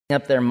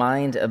up their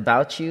mind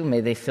about you.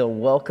 May they feel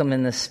welcome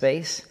in this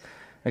space.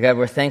 God,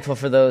 we're thankful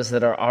for those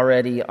that are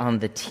already on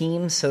the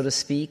team, so to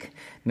speak.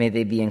 May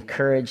they be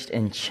encouraged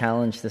and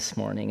challenged this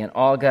morning. And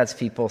all God's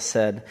people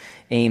said,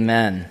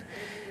 amen.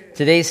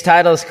 Today's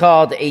title is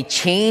called A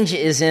Change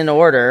is in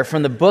Order,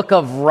 from the book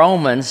of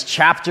Romans,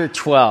 chapter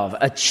 12.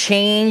 A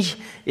change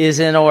is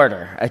in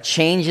order. A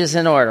change is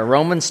in order.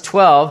 Romans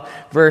 12,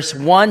 verse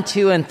 1,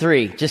 2, and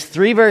 3. Just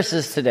 3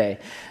 verses today.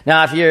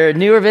 Now, if you're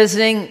new or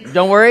visiting,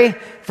 don't worry.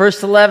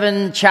 First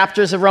 11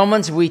 chapters of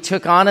Romans we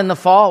took on in the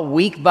fall,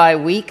 week by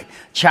week,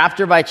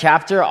 chapter by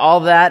chapter.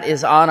 All that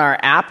is on our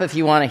app if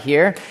you want to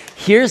hear.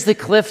 Here's the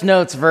Cliff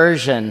Notes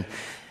version.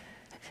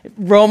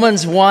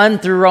 Romans 1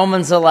 through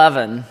Romans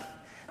 11.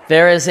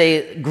 There is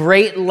a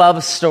great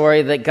love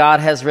story that God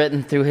has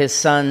written through his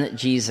son,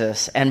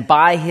 Jesus. And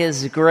by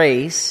his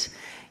grace,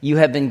 you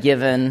have been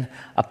given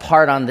a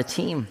part on the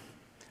team.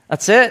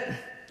 That's it.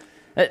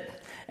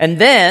 And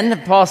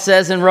then, Paul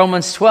says in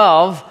Romans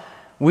 12,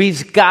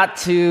 we've got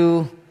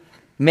to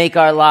make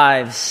our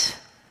lives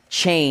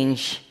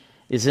change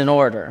is in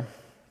order.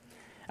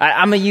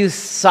 I'm a youth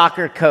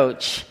soccer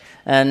coach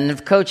and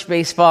I've coached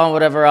baseball and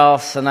whatever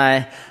else, and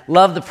I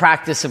love the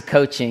practice of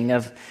coaching,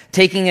 of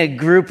taking a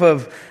group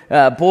of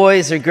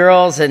boys or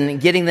girls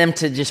and getting them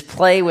to just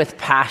play with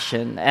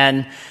passion.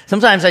 And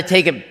sometimes I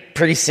take it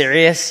pretty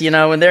serious.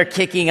 When they're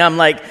kicking, I'm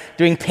like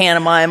doing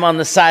pantomime on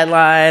the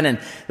sideline, and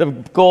the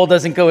goal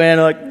doesn't go in.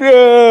 I'm like,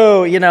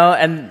 no,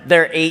 and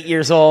they're 8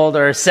 years old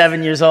or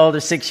 7 years old or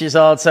 6 years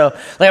old. So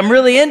I'm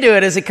really into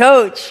it as a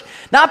coach.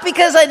 Not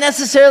because I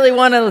necessarily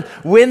want to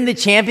win the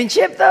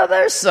championship, though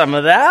there's some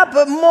of that,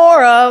 but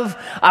more of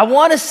I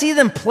want to see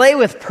them play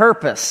with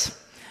purpose.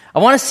 I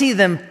want to see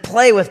them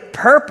play with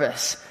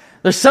purpose.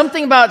 There's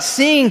something about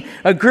seeing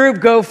a group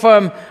go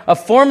from a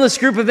formless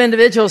group of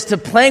individuals to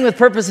playing with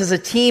purpose as a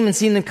team and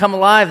seeing them come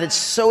alive that's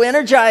so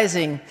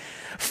energizing.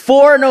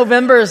 4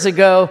 Novembers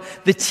ago,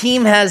 the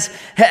team has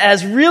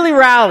really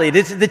rallied.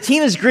 The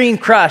team is Green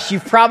Crush.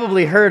 You've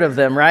probably heard of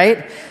them,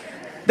 right?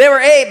 They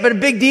were 8, but a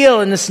big deal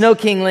in the Snow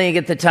King League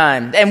at the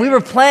time. And we were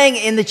playing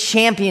in the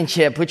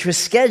championship, which was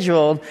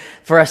scheduled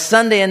for a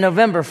Sunday in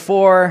November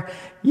 4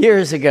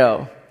 years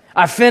ago.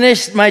 I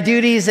finished my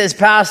duties as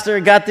pastor,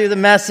 got through the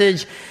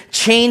message,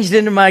 changed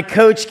into my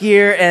coach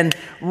gear, and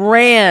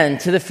ran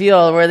to the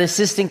field where the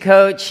assistant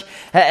coach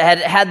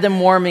had them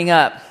warming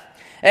up.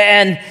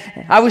 And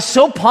I was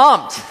so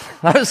pumped.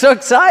 I was so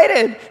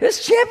excited.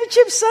 It's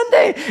championship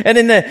Sunday. And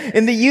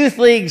in the youth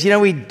leagues,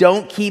 we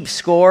don't keep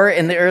score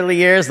in the early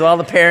years, though all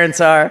the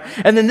parents are.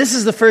 And then this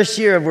is the first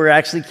year we're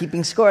actually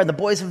keeping score. The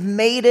boys have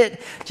made it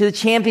to the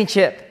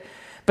championship.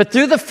 But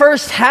through the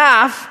first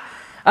half,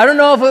 I don't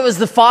know if it was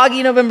the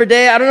foggy November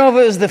day. I don't know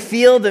if it was the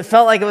field that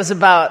felt like it was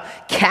about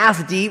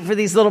calf deep for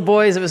these little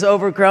boys. It was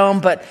overgrown.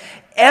 But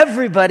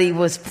everybody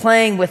was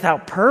playing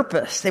without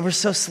purpose. They were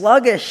so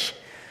sluggish.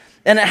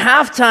 And at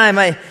halftime,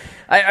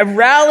 I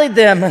rallied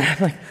them, and I'm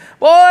like,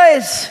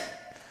 boys,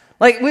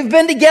 we've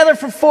been together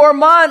for 4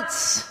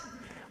 months.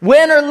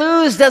 Win or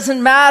lose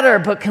doesn't matter,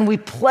 but can we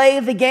play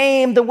the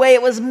game the way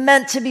it was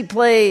meant to be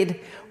played,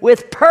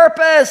 with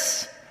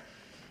purpose?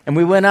 And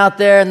we went out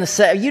there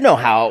and you know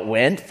how it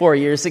went 4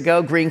 years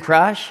ago, Green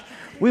Crush.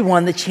 We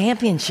won the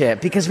championship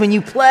because when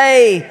you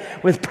play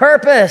with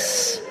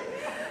purpose.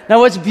 Now,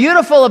 what's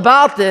beautiful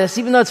about this,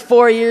 even though it's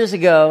 4 years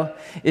ago,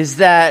 is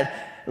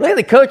that look at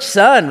the coach's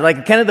son,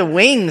 kind of the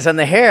wings on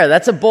the hair.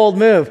 That's a bold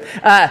move.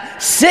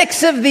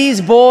 6 of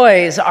these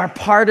boys are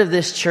part of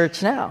this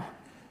church now.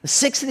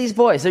 6 of these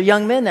boys, they're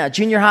young men now,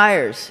 junior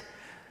hires.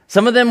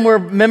 Some of them were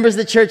members of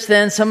the church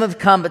then, some have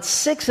come, but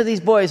 6 of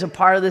these boys are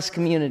part of this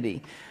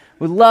community.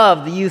 We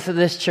love the youth of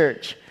this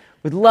church.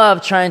 We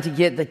love trying to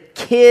get the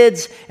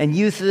kids and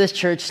youth of this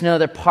church to know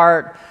they're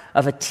part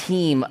of a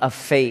team of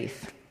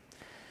faith.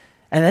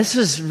 And this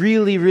was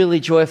really, really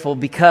joyful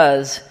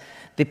because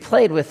they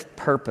played with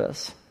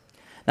purpose.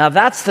 Now,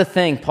 that's the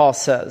thing Paul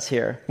says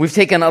here. We've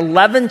taken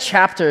 11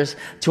 chapters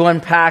to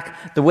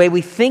unpack the way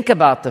we think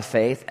about the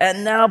faith,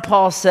 and now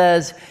Paul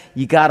says,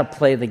 you got to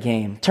play the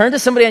game. Turn to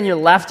somebody on your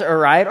left or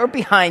right or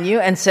behind you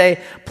and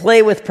say,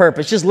 play with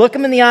purpose. Just look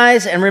them in the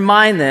eyes and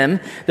remind them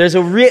there's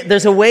a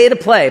way to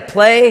play.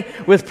 Play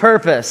with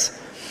purpose.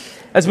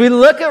 As we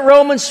look at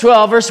Romans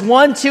 12, verse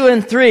 1, 2,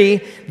 and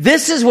 3,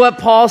 this is what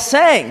Paul's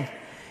saying.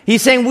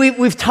 He's saying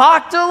we've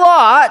talked a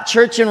lot,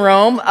 church in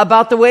Rome,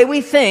 about the way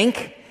we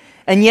think,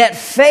 and yet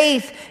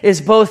faith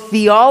is both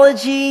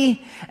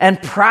theology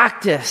and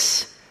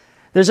practice.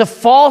 There's a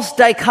false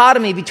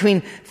dichotomy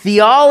between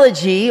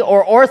theology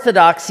or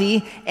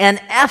orthodoxy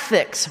and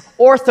ethics,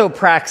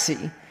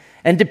 orthopraxy.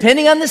 And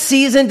depending on the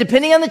season,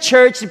 depending on the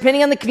church,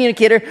 depending on the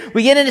communicator,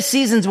 we get into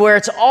seasons where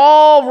it's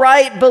all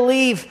right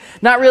belief,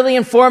 not really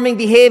informing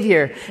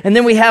behavior. And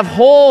then we have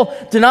whole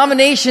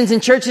denominations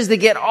and churches that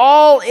get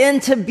all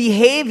into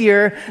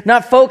behavior,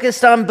 not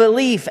focused on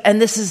belief. And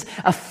this is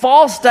a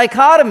false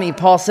dichotomy,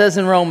 Paul says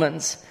in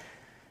Romans.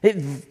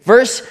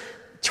 Verse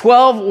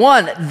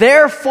 12:1.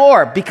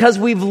 Therefore, because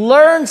we've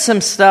learned some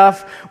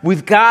stuff,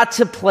 we've got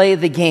to play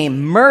the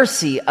game.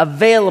 Mercy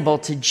available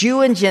to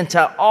Jew and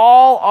Gentile.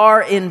 All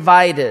are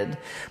invited,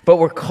 but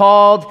we're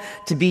called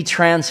to be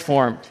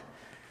transformed.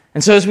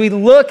 And so as we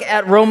look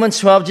at Romans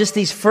 12, just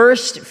these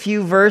first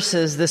few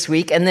verses this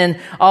week, and then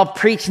I'll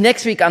preach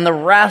next week on the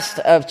rest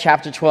of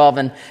chapter 12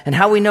 and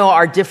how we know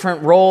our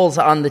different roles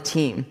on the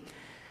team.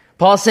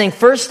 Paul's saying,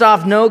 first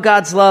off, know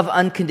God's love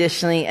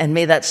unconditionally, and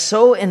may that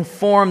so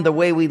inform the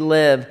way we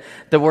live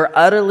that we're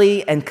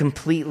utterly and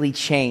completely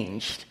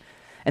changed.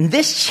 And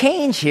this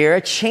change here,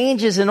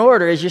 change is in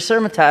order, is your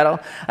sermon title.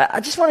 I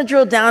just want to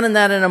drill down in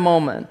that in a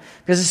moment.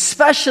 Because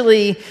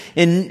especially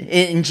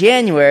in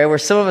January, where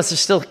some of us are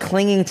still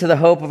clinging to the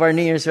hope of our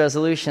New Year's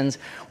resolutions,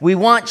 we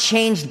want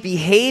changed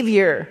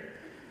behavior.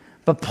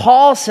 But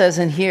Paul says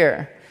in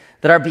here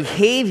that our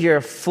behavior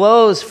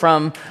flows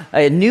from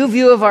a new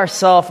view of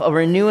ourselves, a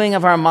renewing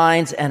of our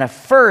minds, and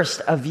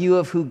a view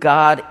of who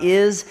God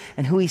is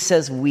and who he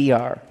says we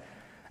are.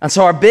 And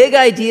so our big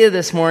idea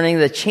this morning,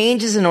 the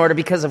change is in order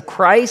because of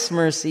Christ's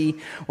mercy.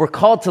 We're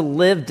called to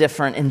live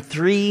different in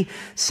 3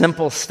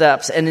 simple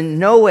steps. And in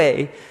no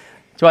way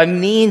do I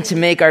mean to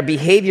make our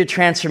behavior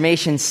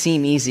transformation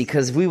seem easy,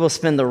 because we will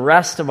spend the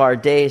rest of our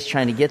days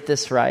trying to get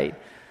this right.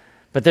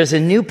 But there's a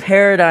new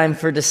paradigm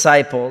for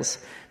disciples.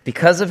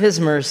 Because of his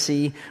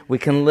mercy, we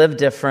can live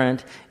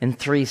different in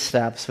 3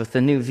 steps, with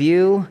a new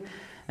view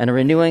and a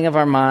renewing of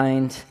our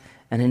mind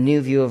and a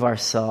new view of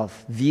ourselves.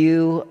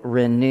 View,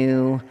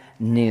 renew,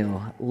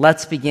 new.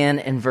 Let's begin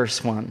in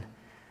verse 1.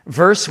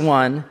 Verse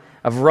 1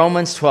 of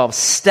Romans 12,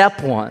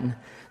 step 1.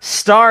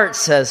 Start,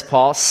 says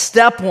Paul,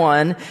 step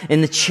 1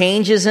 in the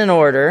changes in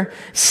order.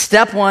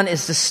 Step 1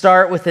 is to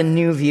start with a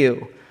new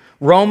view.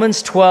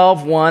 Romans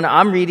 12:1,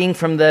 I'm reading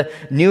from the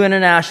New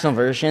International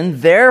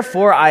Version.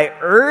 Therefore, I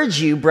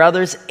urge you,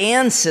 brothers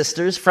and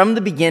sisters, from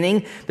the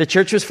beginning, the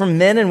church was for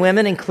men and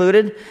women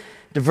included,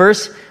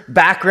 diverse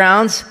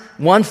backgrounds,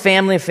 one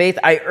family of faith.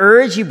 I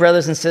urge you,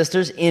 brothers and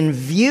sisters, in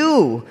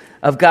view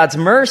of God's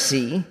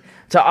mercy,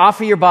 to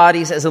offer your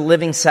bodies as a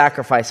living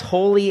sacrifice,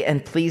 holy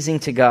and pleasing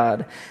to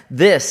God.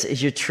 This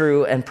is your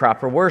true and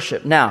proper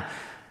worship. Now,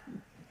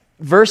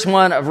 verse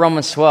 1 of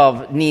Romans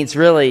 12 needs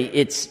really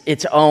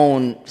its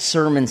own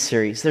sermon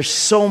series. There's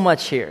so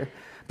much here.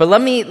 But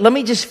let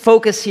me just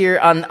focus here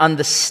on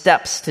the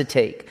steps to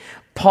take.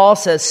 Paul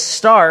says,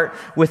 start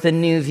with a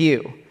new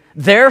view.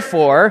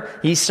 Therefore,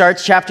 he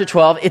starts chapter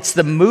 12. It's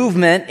the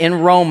movement in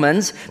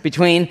Romans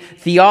between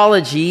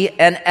theology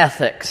and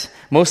ethics.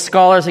 Most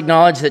scholars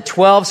acknowledge that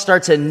 12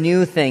 starts a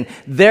new thing.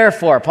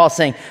 Therefore, Paul's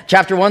saying,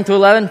 chapter 1 through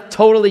 11,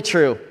 totally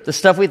true. The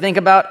stuff we think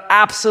about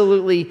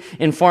absolutely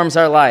informs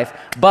our life.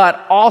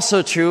 But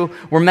also true,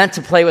 we're meant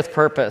to play with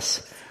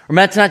purpose. We're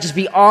meant to not just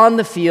be on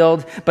the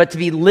field, but to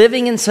be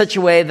living in such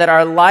a way that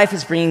our life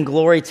is bringing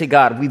glory to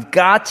God. We've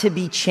got to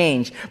be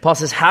changed. Paul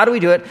says, how do we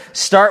do it?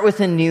 Start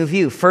with a new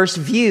view. First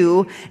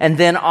view and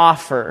then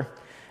offer.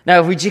 Now,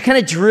 if we just kind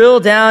of drill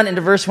down into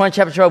verse 1,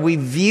 chapter 12, we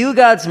view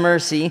God's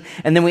mercy,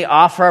 and then we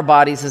offer our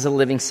bodies as a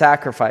living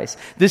sacrifice.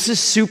 This is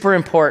super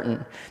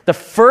important. The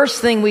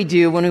first thing we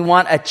do when we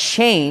want a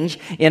change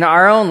in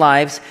our own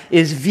lives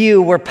is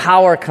view where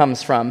power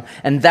comes from,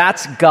 and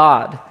that's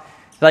God.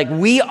 Like,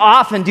 we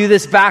often do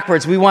this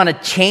backwards. We want to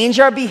change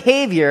our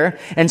behavior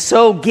and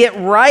so get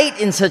right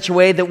in such a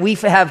way that we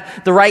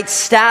have the right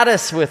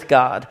status with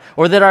God,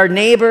 or that our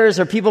neighbors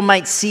or people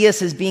might see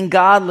us as being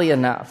godly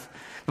enough.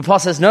 But Paul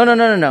says,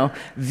 no.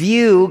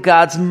 View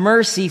God's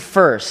mercy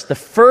first. The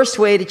first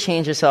way to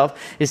change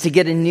yourself is to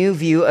get a new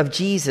view of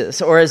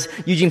Jesus. Or as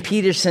Eugene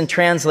Peterson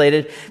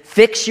translated,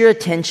 fix your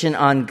attention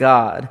on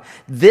God.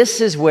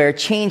 This is where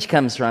change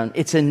comes from.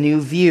 It's a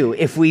new view.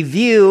 If we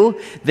view,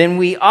 then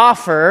we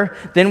offer,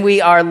 then we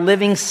are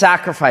living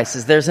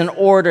sacrifices. There's an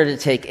order to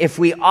take. If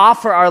we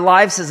offer our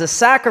lives as a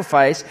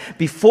sacrifice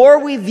before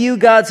we view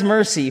God's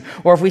mercy,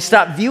 or if we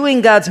stop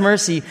viewing God's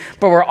mercy,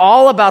 but we're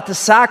all about the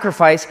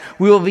sacrifice,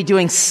 we will be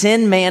doing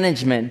sin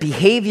management,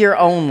 behavior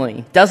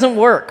only. Doesn't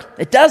work.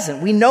 It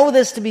doesn't. We know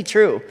this to be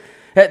true.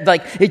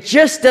 It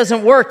just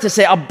doesn't work to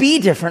say, I'll be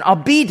different.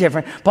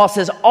 Paul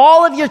says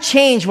all of your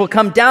change will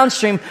come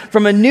downstream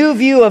from a new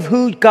view of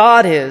who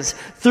God is.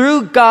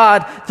 Through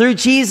God, through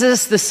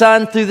Jesus, the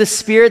Son, through the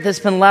Spirit that's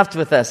been left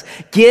with us.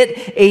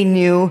 Get a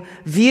new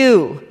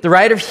view. The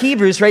writer of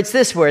Hebrews writes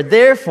this word,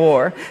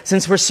 therefore,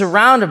 since we're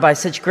surrounded by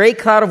such great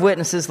cloud of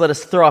witnesses, let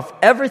us throw off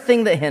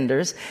everything that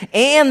hinders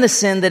and the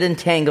sin that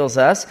entangles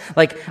us.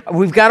 Like,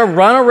 we've got to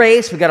run a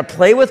race. We've got to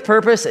play with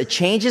purpose. A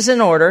change is in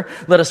order.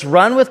 Let us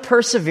run with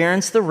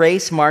perseverance the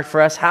race marked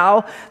for us.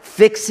 How?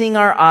 Fixing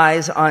our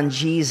eyes on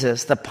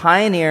Jesus, the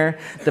pioneer,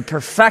 the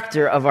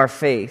perfecter of our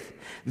faith.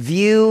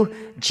 View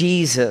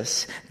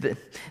Jesus.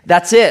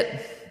 That's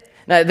it.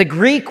 Now, the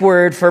Greek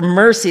word for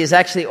mercy is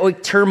actually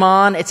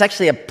oiktermon. It's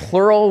actually a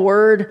plural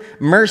word,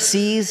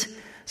 mercies.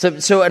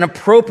 So an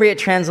appropriate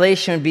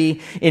translation would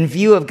be in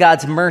view of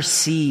God's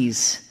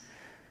mercies.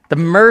 The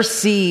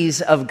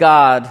mercies of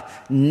God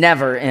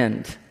never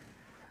end.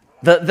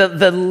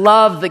 The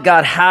love that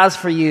God has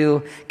for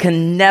you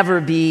can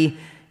never be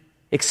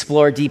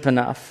explore deep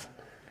enough.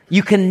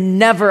 You can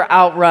never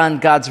outrun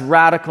God's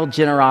radical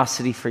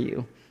generosity for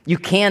you. You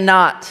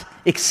cannot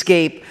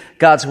escape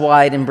God's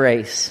wide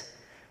embrace.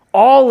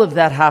 All of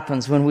that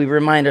happens when we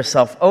remind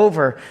ourselves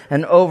over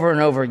and over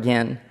and over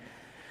again,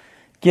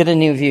 get a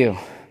new view.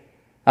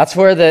 That's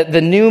where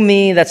the new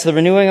me, that's the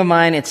renewing of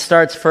mind, it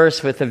starts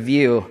first with a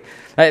view.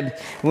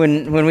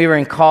 When we were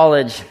in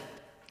college,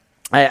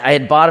 I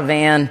had bought a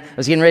van. I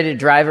was getting ready to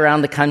drive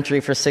around the country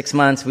for 6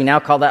 months. We now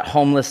call that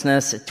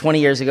homelessness. 20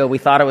 years ago, we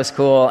thought it was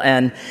cool.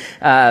 And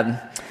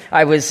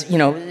I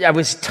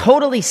was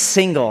totally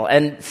single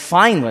and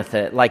fine with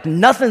it. Like,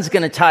 nothing's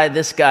going to tie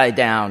this guy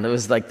down. It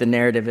was like the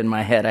narrative in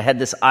my head. I had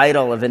this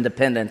idol of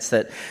independence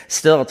that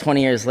still,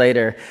 20 years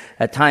later,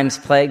 at times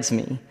plagues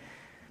me.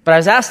 But I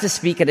was asked to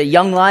speak at a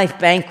Young Life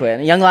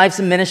banquet. Young Life's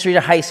a ministry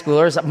to high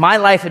schoolers. My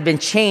life had been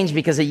changed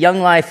because a Young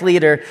Life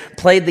leader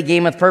played the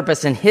game with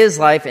purpose in his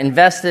life,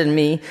 invested in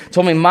me,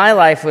 told me my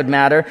life would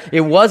matter.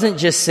 It wasn't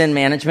just sin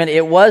management.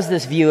 It was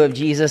this view of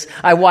Jesus.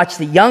 I watched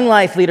the Young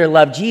Life leader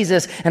love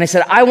Jesus, and I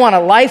said, I want a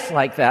life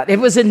like that. It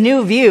was a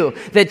new view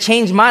that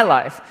changed my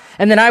life.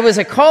 And then I was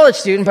a college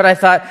student, but I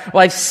thought,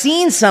 well, I've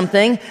seen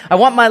something. I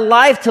want my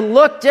life to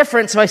look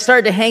different. So I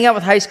started to hang out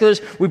with high schoolers.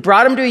 We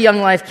brought them to a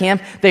Young Life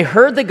camp. They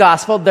heard the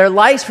gospel. Their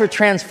lives were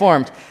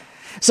transformed.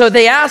 So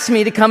they asked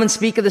me to come and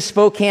speak at the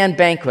Spokane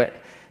banquet.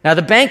 Now,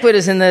 the banquet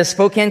is in the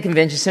Spokane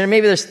Convention Center.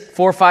 Maybe there's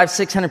 400, 500,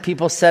 600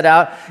 people set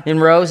out in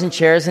rows and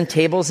chairs and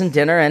tables and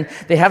dinner. And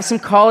they have some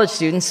college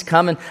students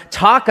come and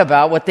talk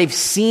about what they've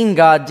seen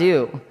God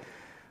do.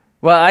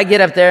 Well, I get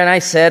up there and I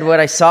said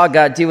what I saw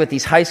God do with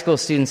these high school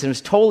students, and it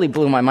was totally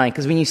blew my mind.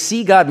 Because when you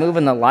see God move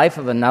in the life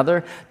of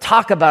another,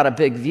 talk about a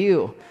big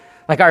view.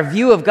 Like, our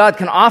view of God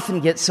can often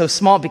get so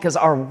small because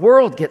our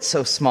world gets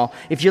so small.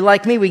 If you're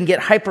like me, we can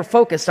get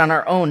hyper-focused on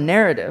our own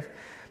narrative.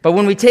 But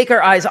when we take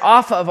our eyes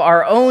off of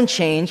our own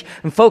change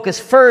and focus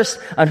first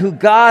on who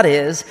God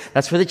is,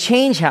 that's where the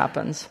change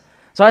happens.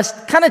 So I was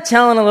kind of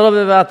telling a little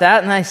bit about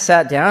that, and I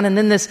sat down, and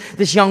then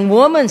this young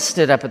woman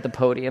stood up at the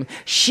podium.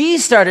 She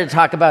started to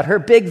talk about her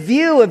big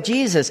view of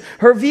Jesus,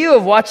 her view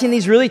of watching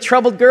these really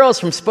troubled girls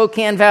from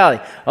Spokane Valley.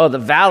 Oh, the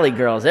Valley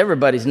girls,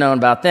 everybody's known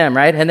about them,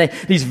 right? And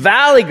these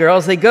Valley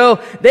girls, they go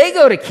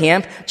to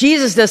camp.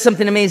 Jesus does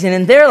something amazing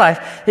in their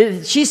life.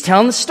 She's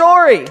telling the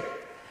story.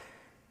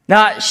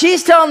 Now,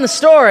 she's telling the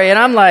story, and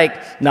I'm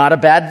like, not a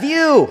bad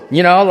view.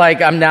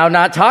 Like, I'm now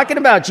not talking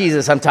about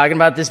Jesus. I'm talking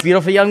about this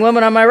beautiful young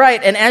woman on my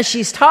right. And as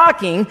she's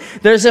talking,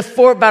 there's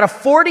about a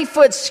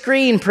 40-foot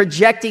screen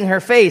projecting her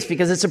face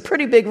because it's a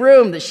pretty big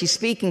room that she's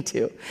speaking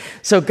to.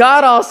 So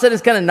God all of a sudden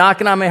is kind of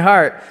knocking on my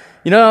heart.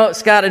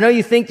 Scott, I know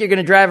you think you're going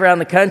to drive around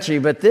the country,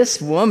 but this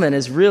woman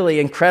is really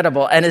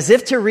incredible. And as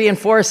if to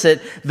reinforce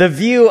it, the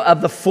view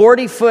of the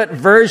 40-foot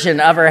version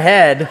of her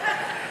head.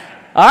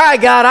 All right,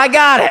 God, I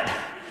got it.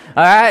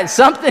 All right,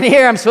 something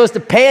here I'm supposed to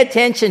pay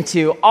attention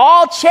to.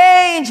 All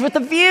change with the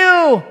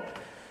view.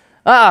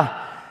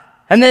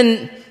 And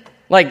then,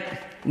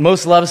 like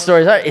most love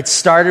stories, it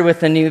started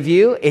with a new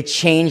view. It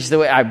changed the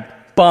way I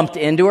bumped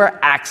into her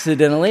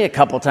accidentally a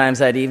couple times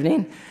that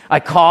evening. I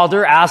called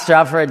her, asked her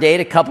out for a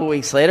date a couple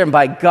weeks later, and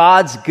by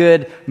God's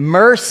good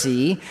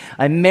mercy,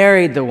 I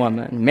married the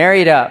woman,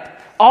 married up.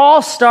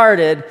 All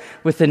started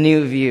with a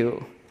new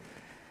view.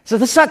 So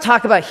let's not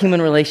talk about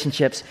human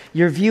relationships.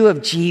 Your view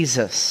of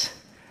Jesus.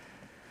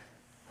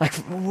 Like,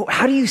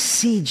 how do you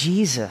see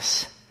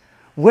Jesus?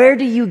 Where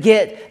do you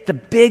get the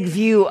big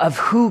view of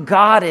who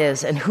God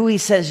is and who he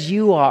says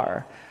you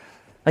are?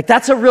 Like,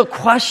 that's a real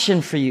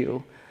question for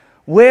you.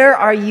 Where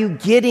are you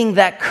getting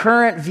that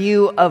current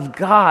view of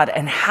God,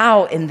 and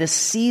how in this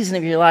season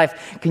of your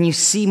life can you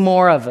see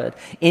more of it?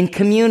 In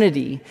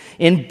community,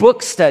 in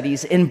book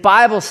studies, in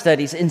Bible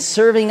studies, in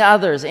serving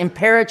others, in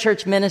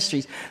parachurch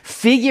ministries.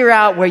 Figure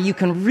out where you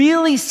can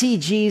really see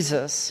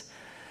Jesus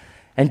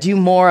and do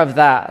more of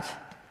that.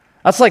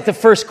 That's like the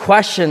first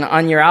question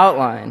on your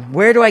outline.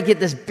 Where do I get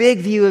this big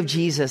view of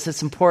Jesus?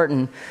 It's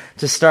important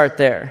to start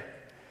there.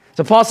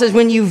 So Paul says,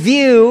 when you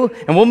view,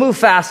 and we'll move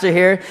faster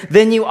here,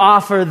 then you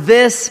offer.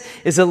 This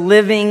is a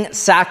living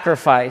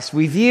sacrifice.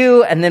 We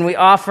view, and then we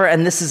offer,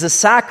 and this is a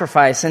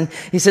sacrifice. And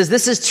he says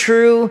this is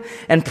true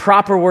and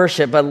proper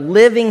worship, a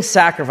living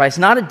sacrifice,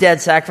 not a dead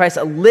sacrifice,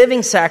 a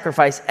living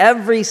sacrifice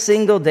every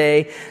single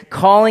day,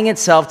 calling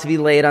itself to be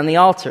laid on the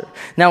altar.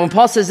 Now, when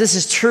Paul says this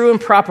is true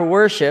and proper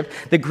worship,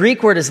 the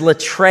Greek word is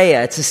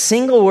latreia. It's a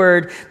single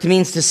word that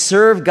means to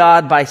serve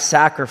God by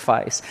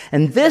sacrifice.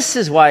 And this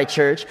is why,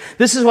 church,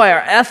 this is why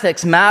our ethics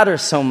matter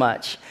so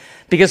much.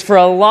 Because for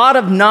a lot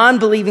of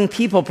non-believing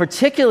people,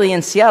 particularly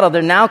in Seattle,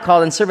 they're now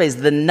called in surveys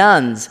the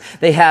nuns.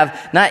 They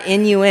have, not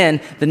N-U-N,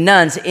 the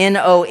nuns,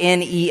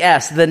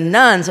 N-O-N-E-S. The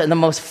nuns are the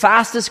most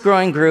fastest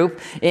growing group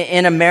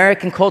in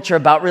American culture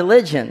about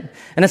religion.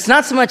 And it's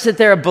not so much that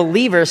they're a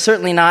believer,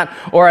 certainly not,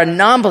 or a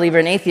non-believer,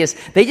 an atheist.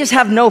 They just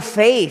have no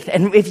faith.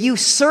 And if you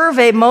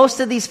survey most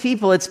of these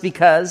people, it's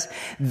because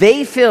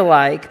they feel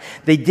like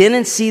they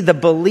didn't see the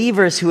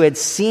believers who had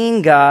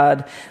seen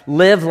God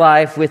live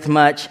life with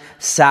much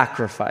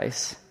sacrifice.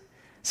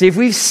 See, if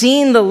we've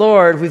seen the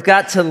Lord, we've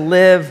got to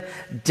live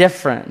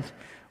different.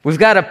 We've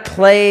got to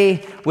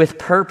play with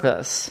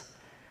purpose.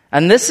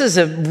 And this is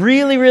a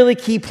really, really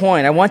key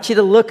point. I want you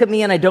to look at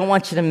me and I don't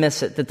want you to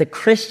miss it. That the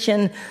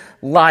Christian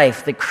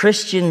life, the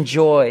Christian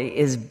joy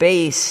is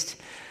based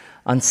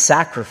on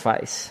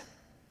sacrifice.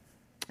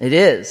 It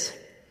is.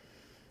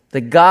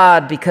 That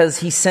God, because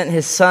he sent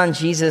his son,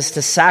 Jesus,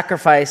 to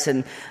sacrifice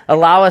and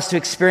allow us to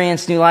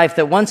experience new life,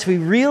 that once we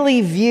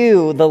really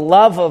view the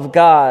love of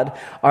God,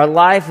 our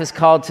life is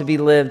called to be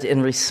lived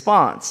in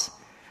response.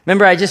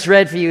 Remember, I just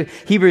read for you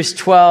Hebrews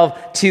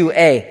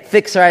 12:2a.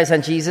 Fix our eyes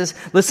on Jesus.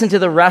 Listen to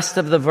the rest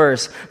of the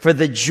verse. For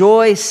the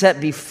joy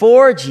set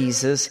before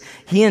Jesus,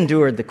 he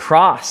endured the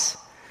cross,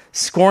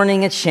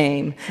 scorning its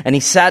shame, and he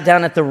sat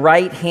down at the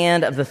right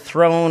hand of the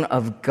throne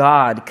of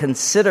God.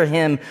 Consider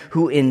him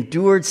who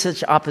endured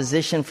such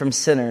opposition from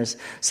sinners,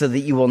 so that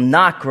you will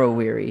not grow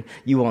weary,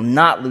 you will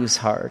not lose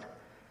heart.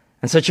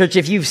 And so, church,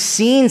 if you've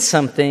seen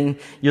something,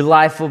 your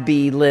life will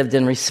be lived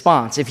in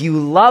response. If you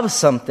love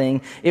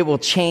something, it will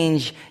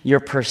change your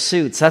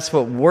pursuits. That's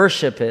what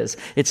worship is.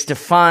 It's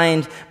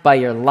defined by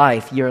your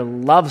life. Your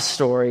love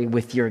story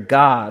with your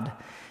God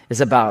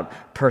is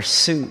about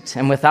pursuit.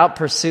 And without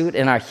pursuit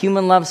in our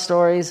human love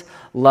stories,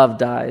 love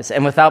dies.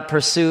 And without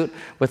pursuit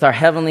with our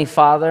Heavenly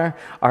Father,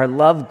 our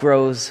love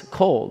grows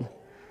cold.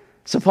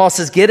 So Paul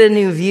says, get a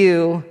new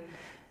view,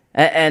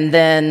 and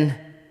then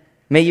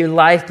may your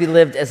life be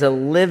lived as a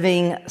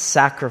living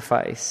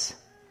sacrifice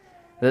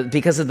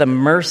because of the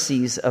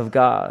mercies of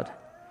God.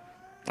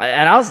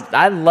 And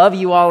I love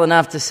you all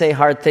enough to say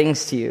hard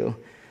things to you.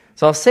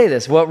 So I'll say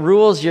this. What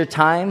rules your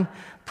time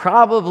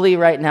probably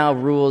right now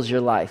rules your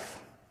life.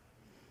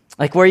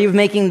 Like where you're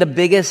making the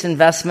biggest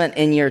investment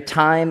in your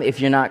time, if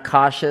you're not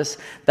cautious,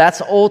 that's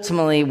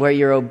ultimately where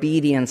your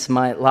obedience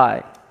might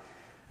lie.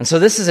 And so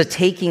this is a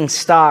taking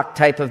stock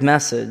type of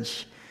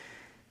message,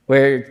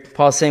 where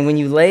Paul's saying, when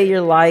you lay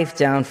your life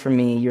down for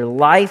me, your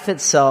life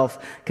itself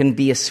can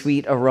be a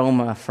sweet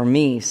aroma for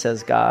me,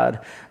 says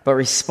God. But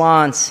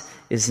response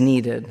is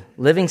needed.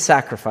 Living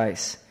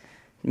sacrifice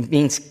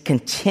means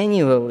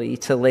continually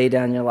to lay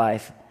down your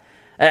life.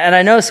 And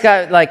I know,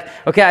 Scott,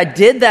 okay, I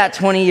did that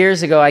 20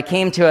 years ago. I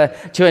came to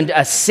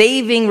a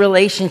saving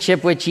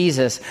relationship with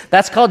Jesus.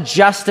 That's called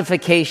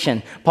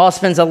justification. Paul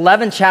spends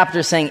 11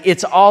 chapters saying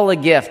it's all a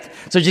gift.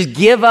 So just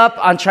give up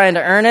on trying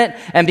to earn it.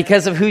 And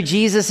because of who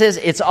Jesus is,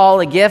 it's all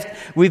a gift.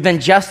 We've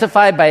been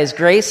justified by his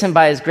grace and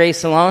by his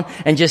grace alone.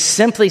 And just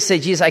simply say,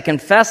 Jesus, I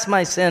confess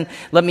my sin.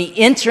 Let me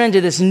enter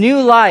into this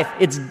new life.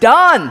 It's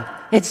done.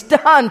 It's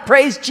done.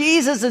 Praise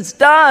Jesus. It's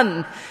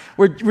done.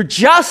 We're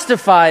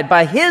justified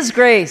by his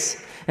grace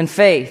and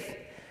faith.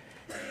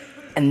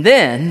 And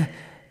then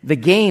the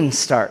game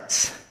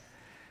starts,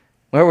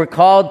 where we're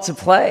called to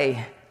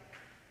play.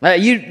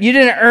 You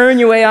didn't earn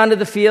your way onto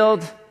the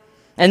field,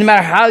 and no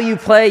matter how you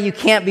play, you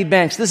can't be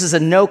benched. This is a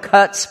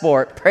no-cut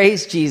sport.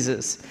 Praise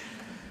Jesus.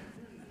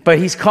 But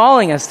he's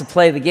calling us to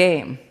play the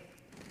game,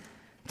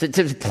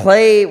 to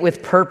play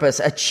with purpose.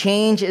 A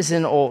change is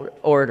in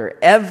order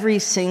every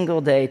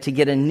single day to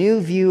get a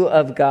new view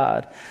of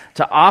God,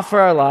 to offer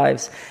our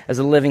lives as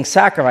a living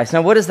sacrifice.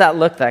 Now, what does that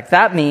look like?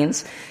 That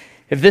means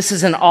if this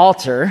is an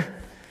altar,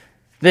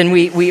 then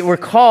we're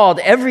called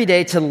every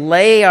day to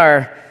lay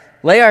our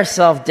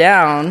stuff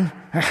down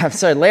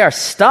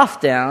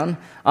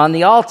on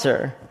the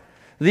altar.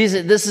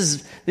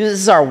 This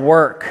is our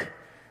work.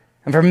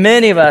 And for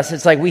many of us,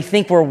 it's like we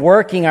think we're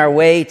working our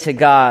way to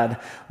God.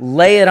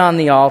 Lay it on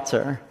the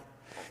altar.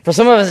 For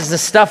some of us, it's the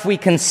stuff we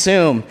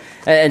consume.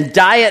 And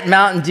Diet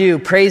Mountain Dew,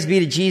 praise be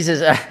to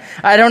Jesus.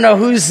 I don't know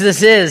whose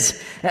this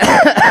is.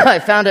 I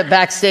found it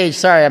backstage.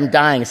 Sorry, I'm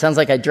dying. It sounds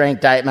like I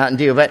drank Diet Mountain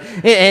Dew. But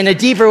in a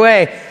deeper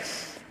way,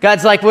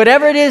 God's like,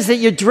 whatever it is that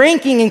you're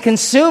drinking and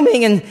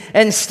consuming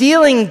and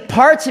stealing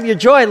parts of your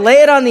joy,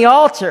 lay it on the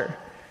altar.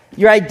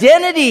 Your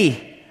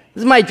identity.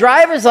 This is my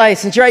driver's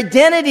license. Your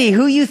identity,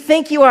 who you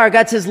think you are.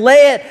 God says,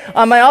 lay it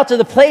on my altar,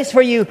 the place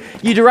where you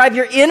derive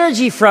your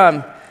energy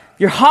from.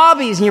 Your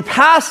hobbies and your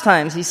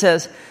pastimes, he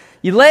says,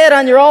 you lay it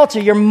on your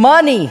altar, your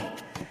money,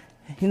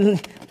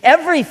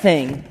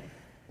 everything.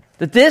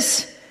 That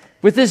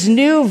with this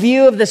new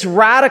view of this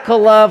radical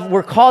love,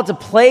 we're called to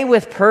play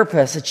with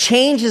purpose. A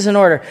change is in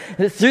order.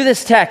 Through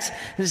this text,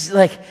 it's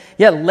like,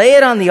 lay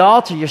it on the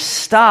altar, your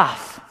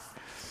stuff.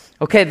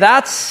 Okay,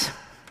 that's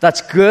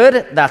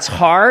good. That's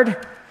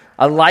hard.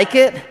 I like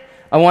it.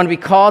 I want to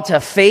be called to a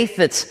faith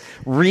that's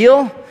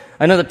real.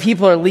 I know that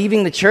people are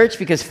leaving the church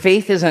because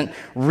faith isn't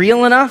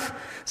real enough.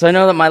 So I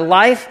know that my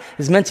life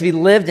is meant to be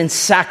lived in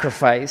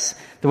sacrifice,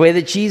 the way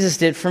that Jesus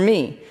did for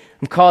me.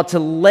 I'm called to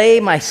lay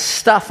my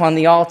stuff on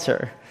the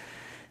altar.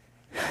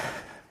 Do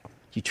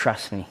you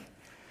trust me?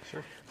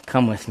 Sure.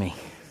 Come with me.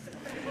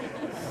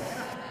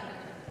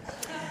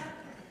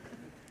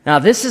 Now,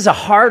 this is a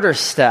harder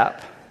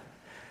step.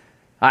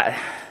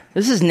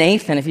 This is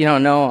Nathan, if you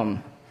don't know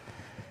him.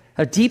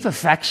 A deep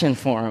affection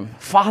for him.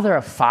 Father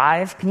of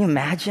 5, can you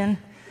imagine?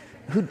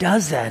 Who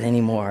does that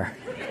anymore?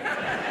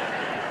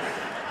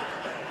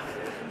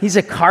 He's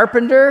a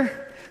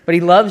carpenter, but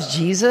he loves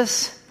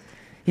Jesus.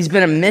 He's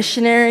been a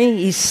missionary,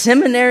 he's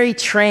seminary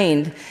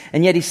trained,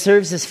 and yet he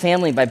serves his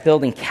family by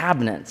building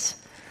cabinets.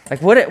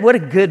 Like, what a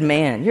good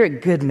man. You're a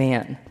good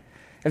man.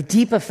 I have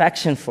deep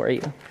affection for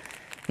you.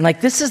 And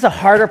like, this is the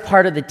harder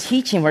part of the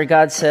teaching where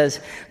God says,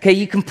 okay,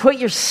 you can put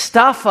your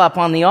stuff up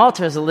on the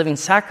altar as a living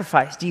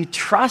sacrifice. Do you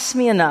trust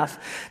me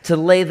enough to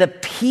lay the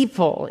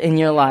people in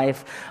your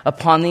life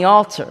upon the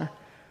altar?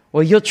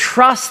 Well, you'll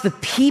trust the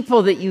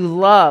people that you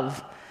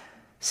love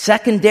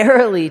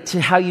secondarily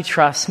to how you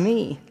trust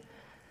me.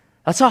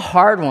 That's a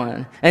hard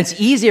one. And it's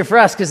easier for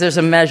us because there's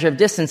a measure of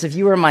distance. If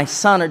you were my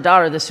son or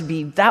daughter, this would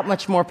be that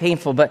much more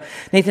painful. But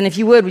Nathan, if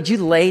you would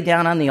you lay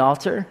down on the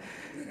altar?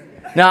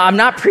 Now, I'm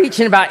not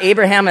preaching about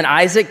Abraham and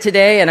Isaac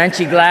today, and aren't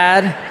you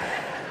glad?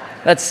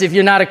 That's, if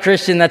you're not a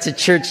Christian, that's a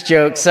church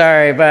joke.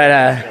 Sorry,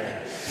 but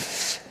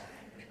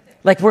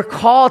like, we're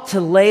called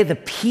to lay the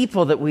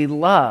people that we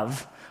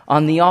love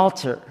on the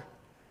altar.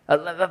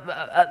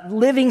 A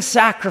living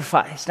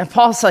sacrifice. Now,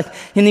 Paul's like,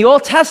 in the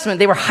Old Testament,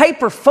 they were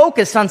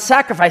hyper-focused on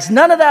sacrifice.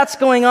 None of that's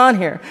going on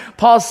here.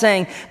 Paul's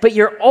saying, but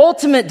your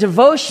ultimate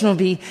devotion will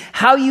be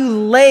how you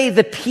lay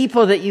the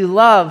people that you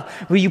love.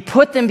 Will you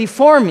put them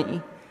before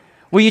me?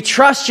 Will you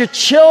trust your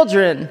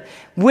children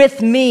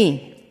with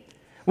me?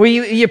 Will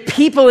your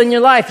people in your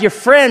life, your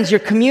friends,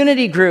 your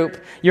community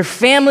group, your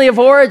family of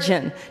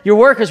origin, your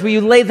workers, will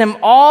you lay them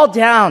all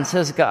down,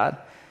 says God?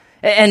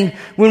 And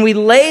when we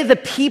lay the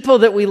people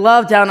that we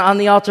love down on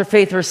the altar of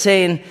faith, we're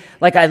saying,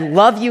 like, I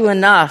love you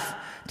enough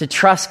to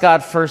trust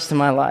God first in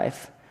my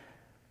life.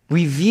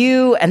 We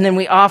view and then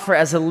we offer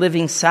as a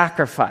living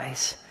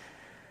sacrifice.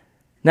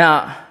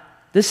 Now,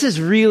 this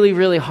is really,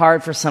 really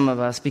hard for some of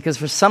us, because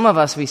for some of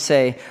us we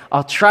say,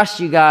 I'll trust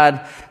you,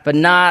 God, but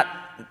not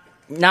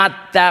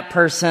that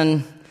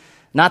person,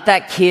 not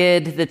that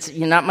kid,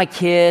 not my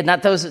kid,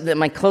 not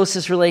my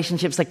closest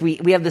relationships. Like,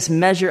 we have this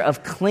measure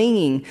of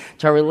clinging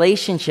to our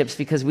relationships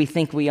because we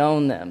think we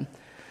own them.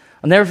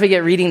 I'll never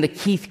forget reading the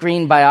Keith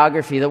Green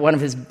biography, that one of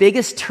his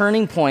biggest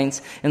turning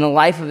points in the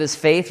life of his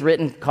faith,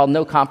 written called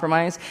No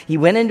Compromise. He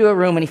went into a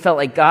room and he felt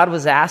like God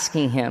was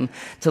asking him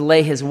to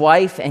lay his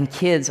wife and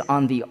kids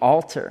on the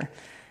altar.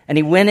 And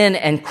he went in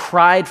and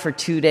cried for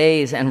 2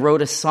 days and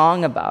wrote a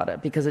song about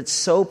it, because it's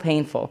so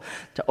painful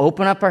to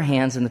open up our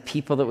hands and the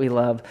people that we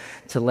love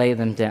to lay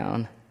them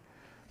down.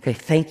 Okay,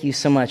 thank you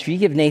so much. Will you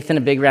give Nathan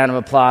a big round of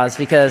applause?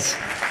 Because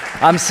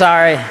I'm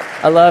sorry.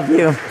 I love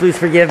you. Please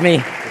forgive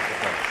me.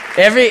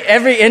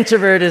 Every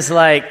introvert is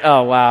like,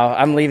 oh, wow,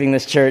 I'm leaving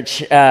this church.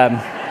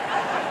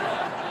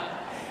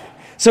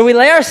 So we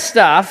lay our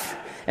stuff,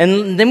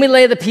 and then we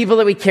lay the people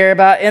that we care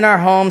about in our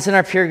homes, in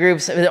our peer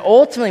groups.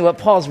 Ultimately, what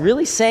Paul's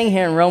really saying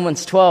here in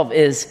Romans 12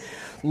 is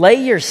lay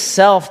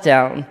yourself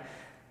down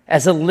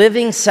as a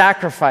living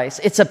sacrifice.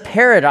 It's a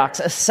paradox.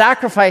 A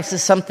sacrifice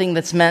is something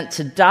that's meant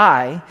to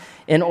die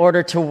in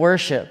order to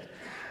worship.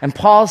 And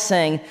Paul's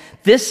saying,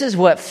 this is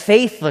what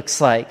faith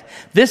looks like.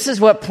 This is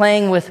what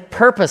playing with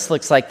purpose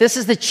looks like. This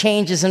is the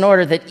changes in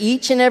order that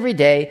each and every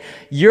day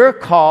you're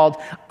called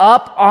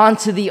up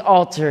onto the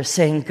altar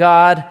saying,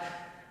 God,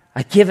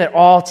 I give it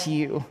all to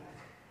you.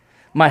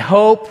 My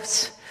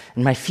hopes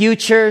and my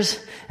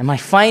futures and my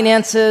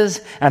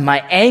finances and my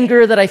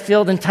anger that I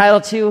feel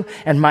entitled to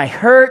and my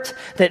hurt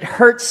that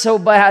hurts so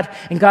bad.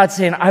 And God's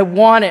saying, I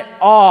want it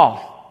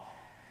all.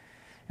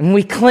 And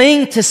we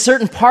cling to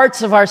certain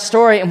parts of our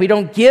story and we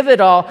don't give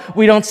it all.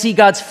 We don't see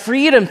God's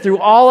freedom through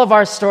all of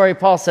our story.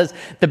 Paul says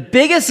the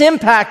biggest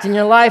impact in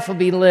your life will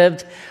be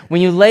lived when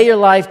you lay your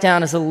life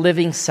down as a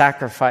living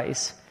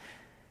sacrifice.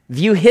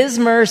 View His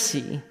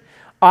mercy.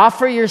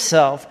 Offer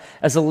yourself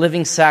as a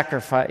living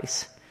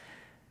sacrifice.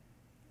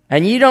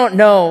 And you don't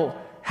know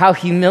how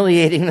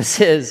humiliating this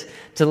is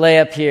to lay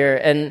up here.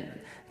 And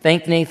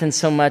thank Nathan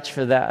so much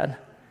for that.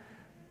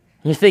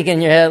 You're thinking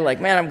in your head like,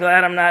 man, I'm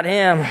glad I'm not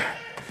him.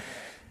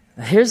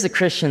 Here's the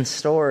Christian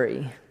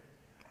story.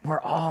 We're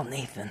all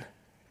Nathan.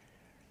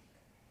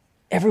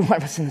 Every one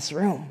of us in this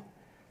room.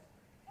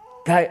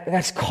 God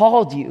has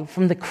called you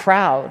from the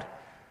crowd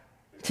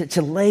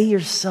to lay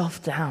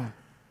yourself down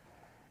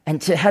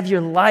and to have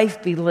your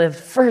life be lived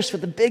first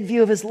with a big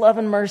view of His love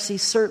and mercy,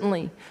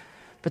 certainly,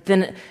 but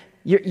then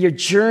your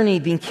journey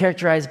being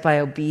characterized by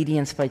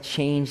obedience, by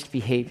changed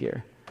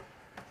behavior.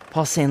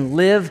 Paul's saying,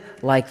 live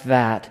like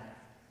that.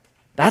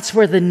 That's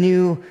where the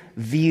new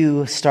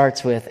view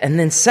starts with. And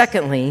then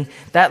secondly,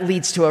 that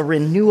leads to a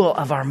renewal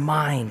of our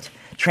mind.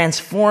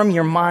 Transform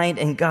your mind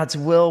and God's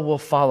will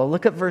follow.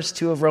 Look at verse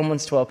 2 of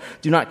Romans 12.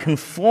 Do not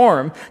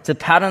conform to the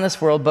pattern of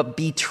this world, but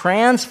be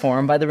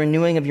transformed by the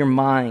renewing of your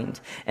mind.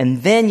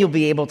 And then you'll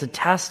be able to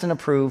test and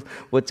approve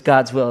what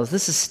God's will is.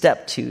 This is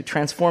step 2.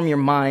 Transform your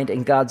mind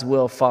and God's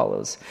will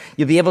follows.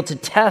 You'll be able to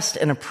test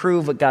and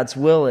approve what God's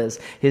will is.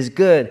 His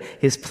good,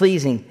 His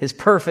pleasing, His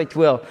perfect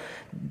will.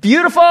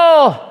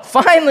 Beautiful!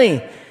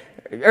 Finally!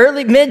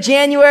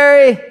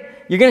 Mid-January,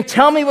 you're going to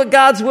tell me what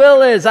God's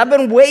will is. I've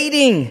been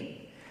waiting.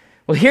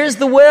 Well, here's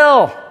the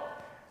will.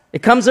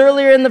 It comes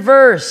earlier in the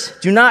verse.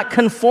 Do not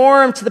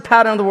conform to the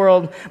pattern of the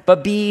world,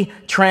 but be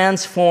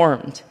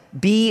transformed.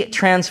 Be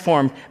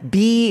transformed.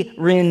 Be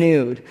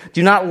renewed.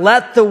 Do not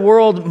let the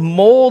world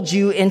mold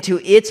you into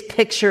its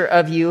picture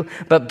of you,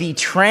 but be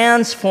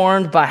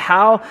transformed by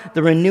how?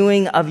 The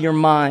renewing of your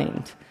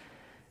mind.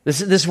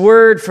 This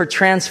word for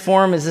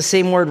transform is the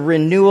same word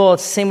renewal.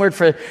 It's the same word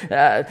for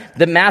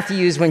that Matthew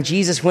used when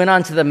Jesus went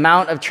onto the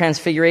Mount of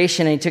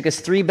Transfiguration and he took his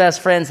 3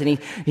 best friends and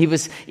he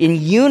was in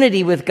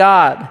unity with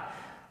God.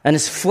 And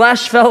his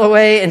flesh fell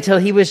away until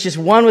he was just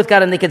one with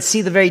God and they could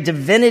see the very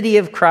divinity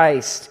of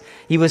Christ.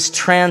 He was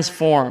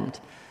transformed.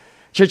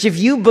 Church, if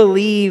you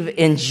believe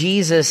in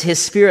Jesus, his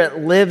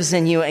Spirit lives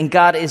in you and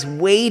God is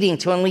waiting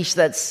to unleash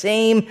that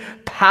same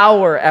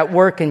power at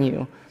work in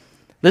you.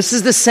 This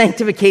is the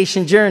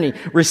sanctification journey.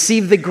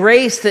 Receive the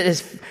grace that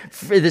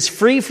is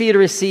free for you to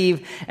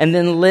receive and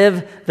then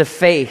live the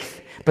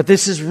faith. But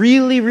this is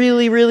really,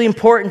 really, really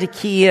important to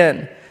key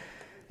in.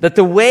 That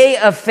the way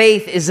of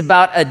faith is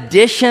about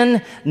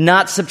addition,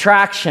 not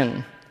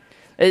subtraction.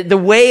 The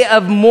way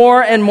of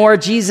more and more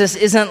Jesus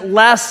isn't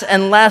less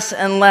and less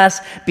and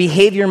less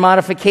behavior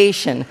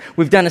modification.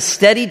 We've done a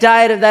steady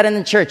diet of that in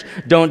the church.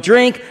 Don't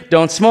drink,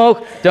 don't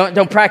smoke,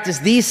 don't practice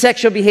these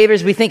sexual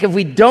behaviors. We think if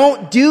we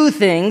don't do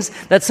things,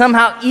 that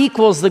somehow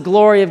equals the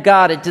glory of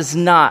God. It does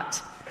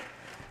not.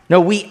 No,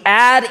 we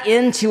add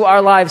into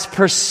our lives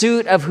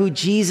pursuit of who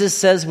Jesus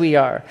says we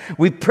are.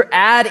 We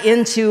add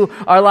into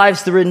our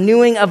lives the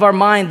renewing of our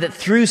mind that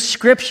through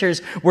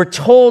scriptures we're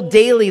told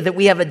daily that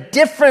we have a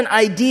different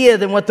idea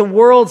than what the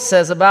world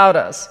says about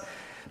us.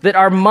 That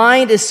our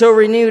mind is so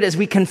renewed as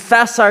we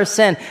confess our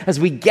sin, as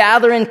we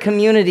gather in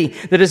community,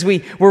 that as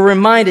we're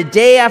reminded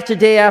day after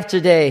day after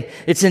day,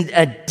 it's an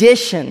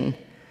addition.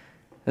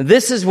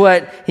 This is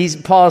what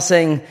Paul is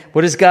saying.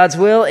 What is God's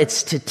will?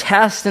 It's to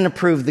test and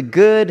approve the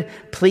good,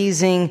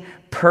 pleasing,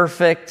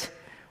 perfect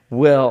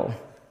will.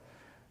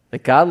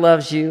 That God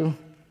loves you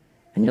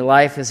and your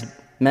life is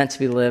meant to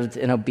be lived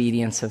in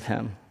obedience of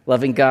him.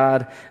 Loving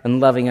God and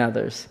loving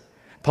others.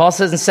 Paul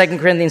says in 2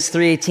 Corinthians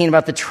 3:18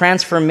 about the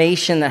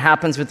transformation that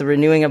happens with the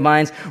renewing of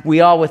minds. We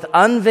all with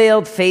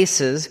unveiled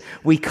faces,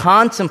 we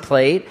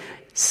contemplate,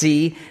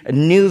 see a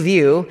new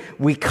view.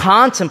 We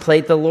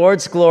contemplate the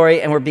Lord's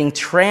glory and we're being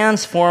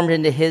transformed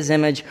into his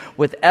image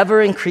with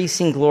ever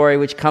increasing glory,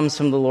 which comes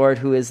from the Lord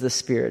who is the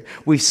Spirit.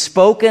 We've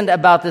spoken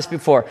about this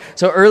before.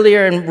 So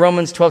earlier in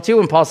Romans 12:2,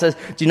 when Paul says,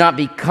 do not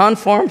be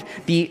conformed,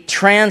 be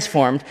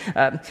transformed.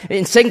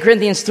 In 2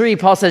 Corinthians 3,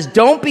 Paul says,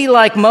 don't be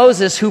like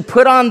Moses who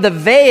put on the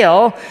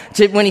veil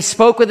when he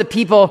spoke with the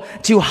people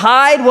to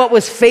hide what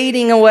was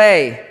fading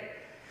away.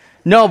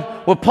 No,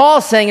 what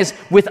Paul's saying is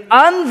with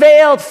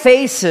unveiled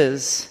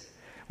faces,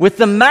 with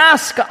the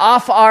mask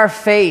off our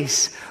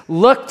face,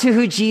 look to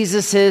who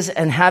Jesus is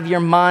and have your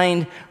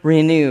mind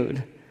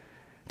renewed.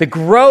 The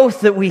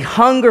growth that we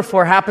hunger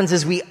for happens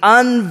as we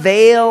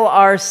unveil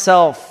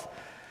ourselves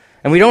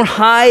and we don't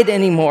hide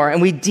anymore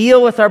and we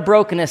deal with our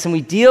brokenness and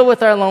we deal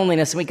with our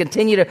loneliness and we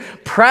continue to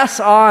press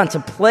on to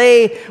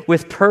play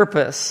with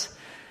purpose.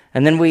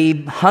 And then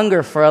we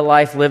hunger for a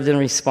life lived in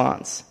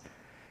response.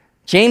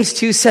 James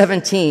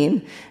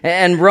 2:17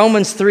 and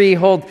Romans 3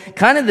 hold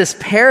kind of this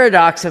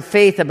paradox of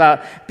faith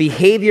about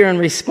behavior and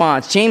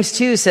response. James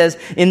 2 says,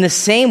 in the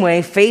same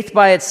way, faith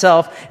by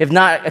itself, if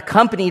not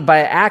accompanied by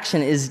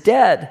action, is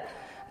dead.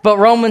 But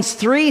Romans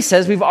 3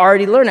 says, we've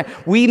already learned it.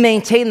 We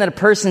maintain that a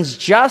person's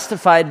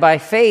justified by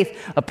faith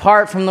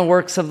apart from the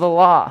works of the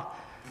law.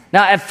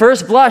 Now, at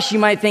first blush, you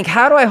might think,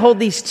 how do I hold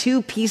these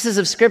two pieces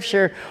of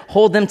Scripture,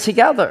 hold them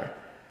together?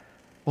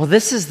 Well,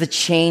 this is the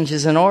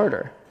changes in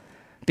order.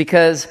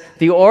 Because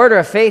the order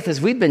of faith is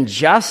we've been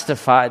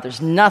justified. There's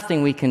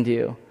nothing we can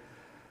do.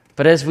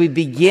 But as we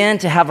begin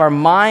to have our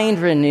mind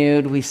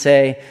renewed, we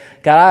say,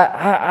 God,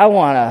 I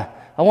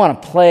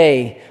want to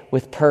play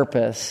with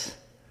purpose.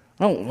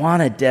 I don't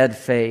want a dead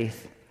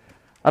faith.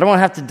 I don't want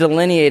to have to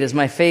delineate, is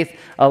my faith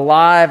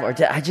alive or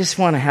dead? I just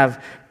want to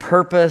have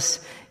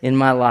purpose in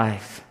my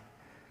life.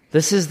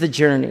 This is the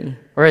journey.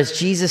 Or as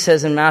Jesus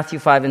says in Matthew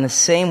 5, in the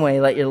same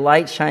way, let your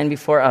light shine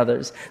before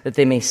others, that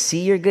they may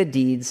see your good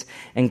deeds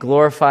and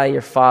glorify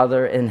your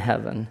Father in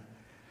heaven.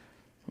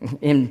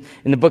 In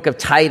the book of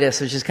Titus,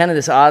 which is kind of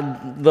this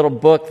odd little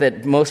book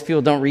that most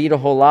people don't read a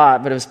whole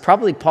lot, but it was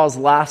probably Paul's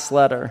last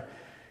letter.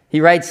 He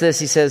writes this,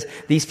 he says,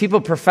 these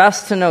people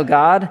profess to know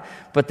God,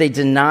 but they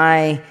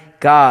deny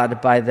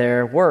God by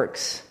their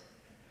works.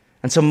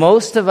 And so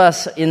most of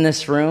us in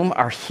this room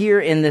are here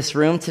in this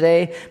room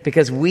today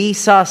because we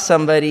saw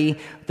somebody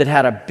that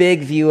had a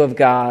big view of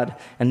God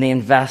and they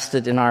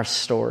invested in our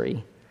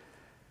story.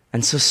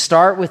 And so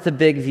start with the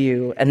big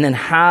view and then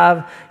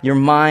have your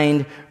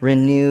mind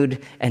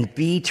renewed and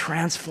be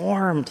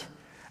transformed.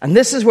 And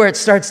this is where it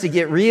starts to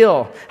get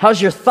real.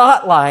 How's your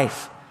thought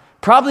life?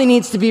 Probably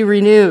needs to be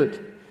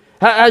renewed.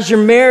 How's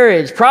your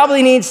marriage?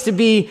 Probably needs to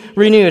be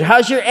renewed.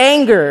 How's your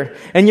anger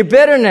and your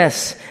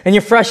bitterness and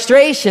your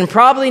frustration?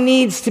 Probably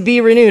needs to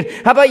be renewed.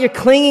 How about your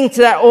clinging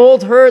to that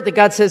old hurt that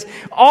God says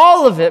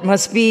all of it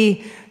must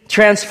be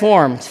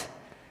transformed?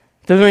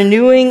 The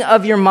renewing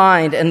of your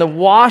mind and the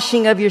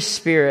washing of your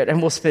spirit.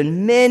 And we'll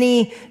spend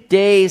many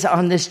days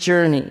on this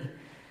journey.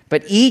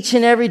 But each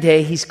and every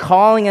day, he's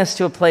calling us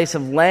to a place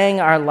of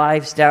laying our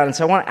lives down. And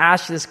so I want to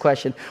ask you this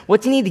question.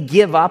 What do you need to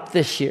give up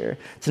this year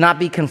to not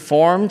be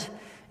conformed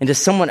into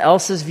someone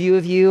else's view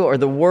of you or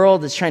the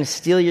world that's trying to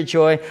steal your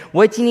joy?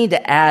 What do you need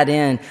to add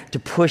in to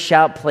push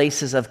out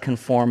places of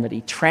conformity?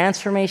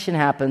 Transformation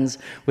happens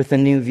with a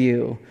new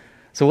view.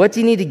 So what do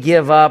you need to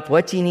give up?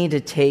 What do you need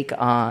to take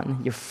on?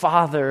 Your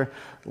Father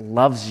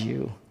loves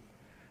you.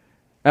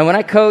 And when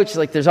I coach,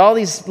 there's all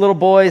these little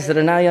boys that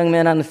are now young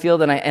men on the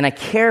field, and I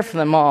care for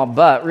them all,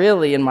 but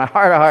really, in my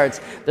heart of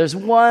hearts, there's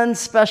one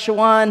special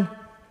one.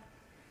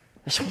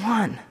 There's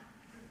one.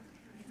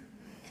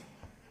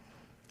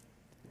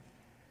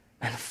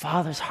 And the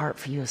Father's heart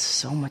for you is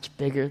so much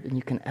bigger than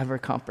you can ever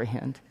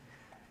comprehend.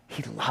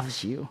 He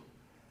loves you.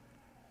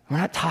 We're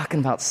not talking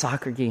about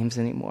soccer games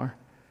anymore.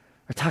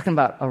 We're talking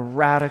about a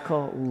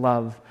radical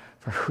love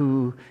for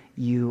who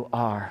you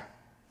are.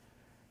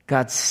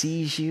 God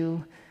sees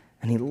you,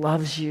 and he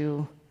loves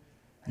you.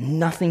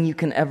 Nothing you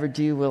can ever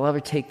do will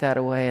ever take that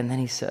away. And then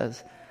he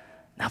says,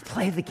 now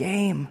play the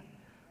game.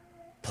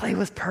 Play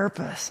with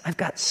purpose. I've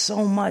got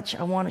so much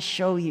I want to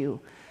show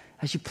you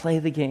as you play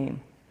the game.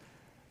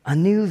 A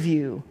new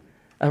view,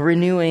 a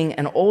renewing,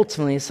 and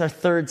ultimately it's our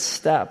third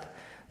step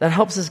that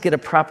helps us get a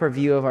proper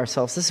view of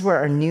ourselves. This is where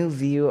our new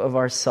view of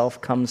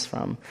ourself comes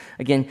from.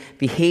 Again,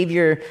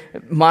 behavior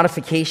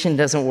modification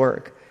doesn't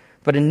work.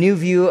 But a new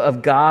view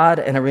of God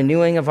and a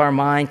renewing of our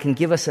mind can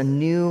give us a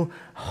new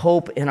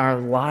hope in our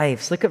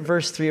lives. Look at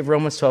verse 3 of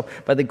Romans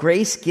 12. By the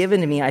grace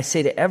given to me, I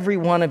say to every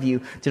one of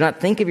you, do not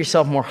think of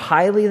yourself more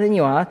highly than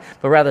you ought,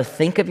 but rather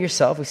think of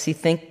yourself. We see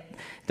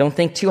don't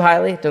think too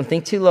highly, don't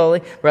think too lowly,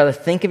 but rather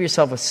think of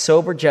yourself with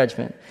sober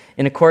judgment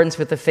in accordance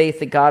with the faith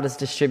that God has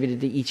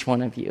distributed to each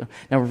one of you.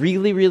 Now,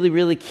 really, really,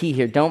 really key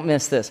here. Don't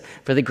miss this.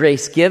 For the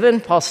grace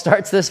given, Paul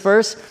starts this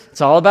verse.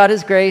 It's all about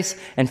his grace,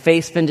 and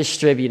faith's been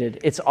distributed.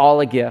 It's all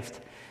a gift.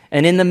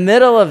 And in the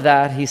middle of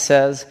that, he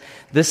says,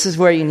 this is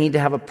where you need to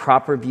have a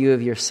proper view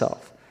of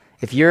yourself.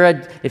 If you're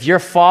a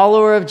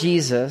follower of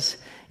Jesus,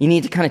 you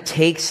need to kind of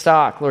take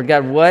stock. Lord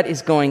God, what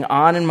is going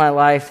on in my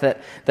life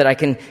that I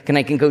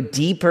can go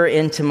deeper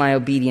into my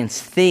obedience?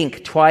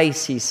 Think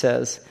twice, he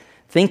says.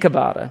 Think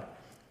about it.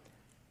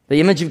 The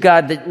image of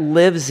God that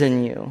lives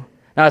in you.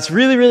 Now, it's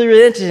really, really,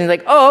 really interesting.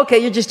 Like, oh, okay,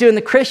 you're just doing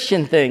the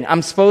Christian thing.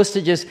 I'm supposed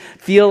to just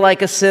feel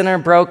like a sinner,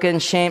 broken,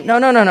 shamed. No.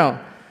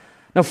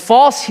 No,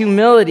 false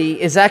humility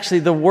is actually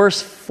the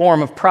worst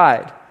form of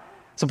pride.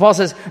 So Paul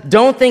says,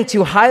 don't think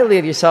too highly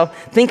of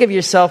yourself. Think of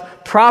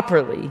yourself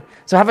properly.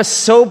 So have a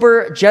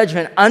sober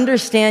judgment.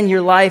 Understand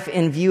your life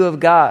in view of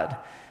God.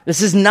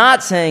 This is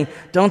not saying,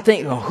 don't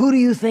think, who do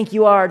you think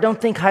you are?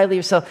 Don't think highly of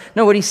yourself.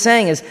 No, what he's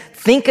saying is,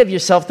 think of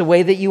yourself the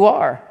way that you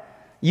are.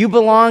 You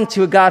belong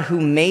to a God who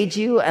made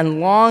you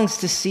and longs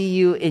to see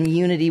you in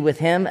unity with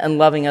him and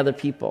loving other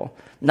people.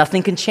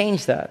 Nothing can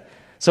change that.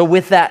 So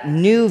with that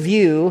new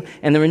view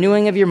and the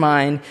renewing of your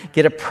mind,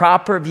 get a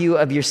proper view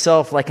of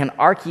yourself like an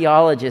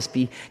archaeologist,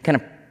 be kind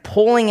of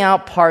pulling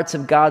out parts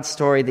of God's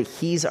story that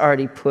he's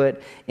already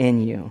put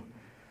in you.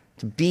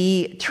 To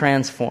be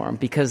transformed,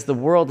 because the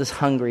world is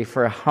hungry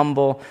for a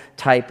humble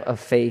type of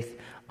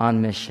faith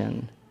on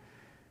mission.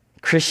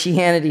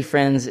 Christianity,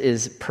 friends,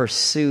 is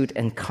pursuit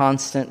and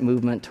constant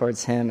movement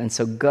towards him. And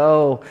so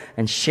go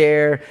and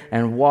share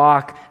and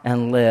walk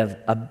and live.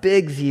 A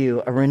big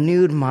view, a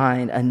renewed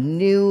mind, a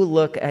new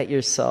look at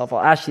yourself. I'll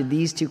ask you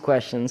these two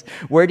questions.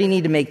 Where do you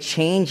need to make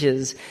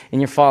changes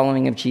in your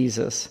following of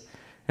Jesus?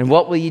 And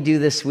what will you do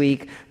this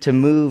week to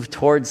move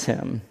towards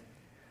him?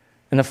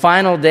 In the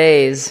final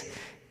days,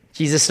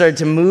 Jesus started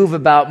to move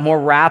about more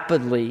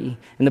rapidly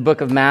in the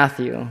book of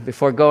Matthew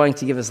before going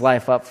to give his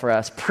life up for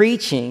us,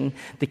 preaching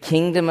the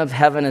kingdom of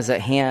heaven is at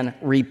hand,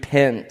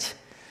 repent,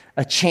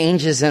 a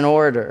change is in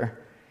order,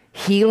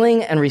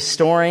 healing and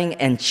restoring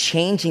and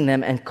changing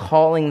them and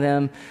calling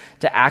them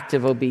to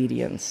active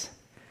obedience.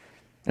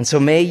 And so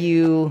may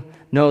you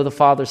know the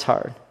Father's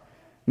heart.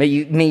 May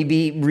you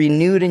be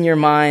renewed in your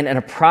mind and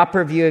a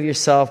proper view of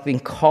yourself,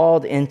 being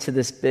called into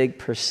this big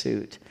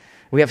pursuit.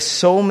 We have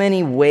so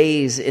many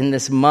ways in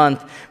this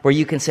month where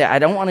you can say, I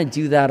don't want to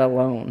do that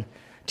alone.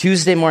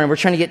 Tuesday morning, we're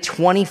trying to get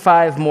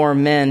 25 more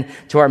men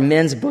to our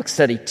men's book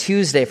study.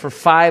 Tuesday, for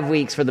 5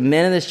 weeks, for the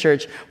men of this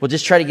church, we'll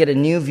just try to get a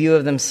new view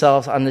of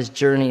themselves on this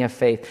journey of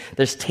faith.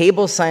 There's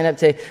tables sign up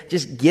today.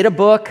 Just get a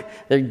book.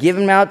 They're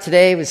giving them out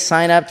today. We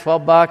sign up,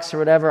 $12 or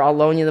whatever. I'll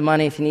loan you the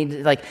money if you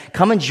need to.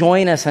 Come and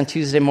join us on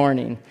Tuesday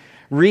morning.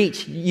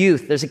 Reach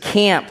youth. There's a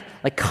camp.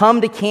 Come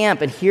to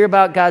camp and hear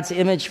about God's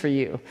image for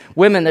you.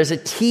 Women, there's a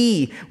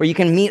tea where you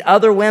can meet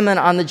other women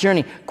on the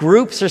journey.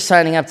 Groups are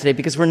signing up today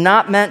because we're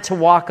not meant to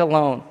walk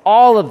alone.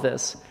 All of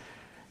this.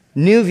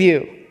 New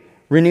view,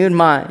 renewed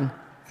mind,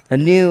 a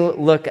new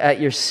look at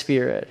your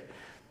spirit.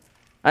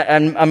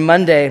 On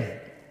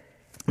Monday,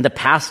 the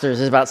pastors,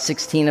 there's about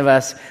 16 of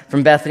us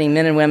from Bethany,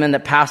 men and women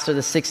that pastor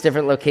the 6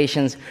 different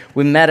locations.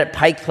 We met at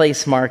Pike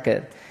Place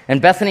Market.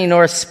 And Bethany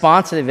North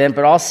sponsored the event,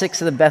 but all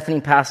 6 of the Bethany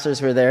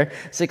pastors were there,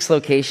 6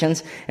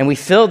 locations. And we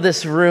filled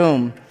this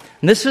room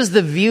And this was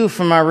the view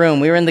from our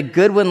room. We were in the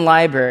Goodwin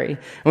Library,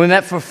 and we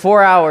met for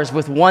 4 hours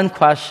with one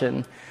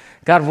question.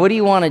 God, what do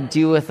you want to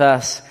do with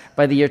us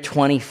by the year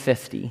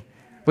 2050?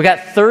 We got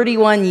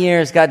 31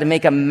 years, God, to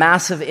make a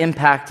massive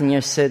impact in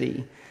your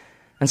city.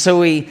 And so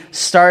we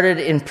started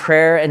in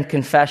prayer and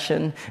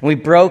confession, and we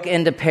broke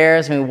into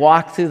pairs, and we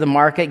walked through the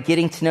market,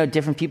 getting to know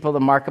different people in the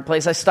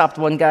marketplace. I stopped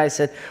one guy and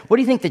said, what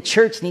do you think the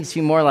church needs to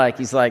be more like?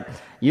 He's like,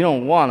 you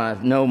don't want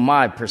to know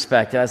my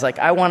perspective. I was like,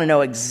 I want to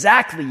know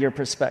exactly your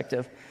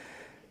perspective.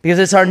 Because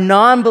it's our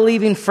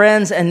non-believing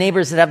friends and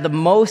neighbors that have the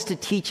most to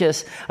teach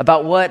us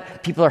about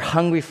what people are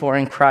hungry for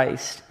in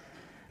Christ.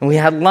 And we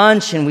had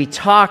lunch, and we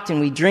talked, and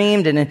we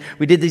dreamed, and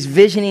we did this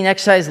visioning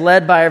exercise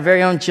led by our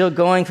very own Jill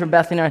Going from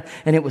Bethany,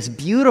 and it was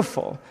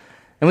beautiful.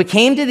 And we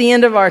came to the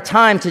end of our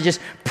time to just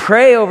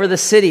pray over the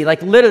city,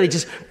 like literally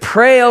just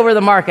pray over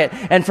the market.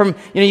 And from,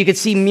 you could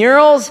see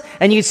murals,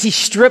 and you could see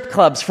strip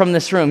clubs from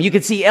this room. You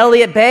could see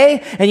Elliott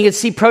Bay, and you could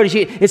see Produce.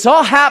 It's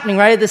all happening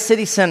right at the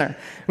city center.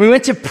 We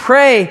went to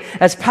pray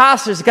as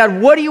pastors.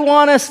 God, what do you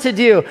want us to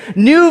do?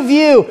 New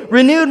view,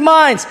 renewed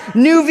minds,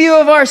 new view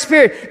of our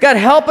spirit. God,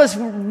 help us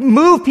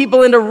move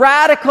people into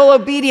radical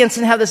obedience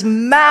and have this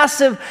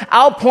massive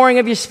outpouring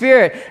of your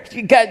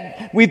spirit.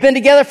 God, we've been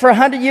together for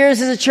 100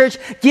 years as a church.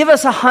 Give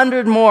us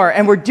 100 more.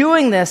 And we're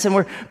doing this, and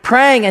we're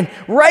praying. And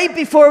right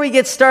before we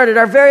get started,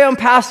 our very own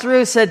Pastor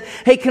Ruth said,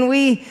 hey, can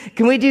we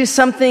do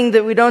something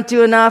that we don't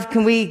do enough?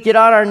 Can we get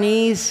on our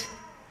knees?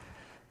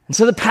 And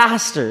so the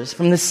pastors,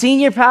 from the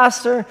senior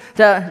pastor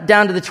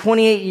down to the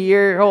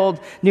 28-year-old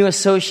new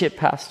associate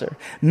pastor,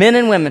 men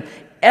and women,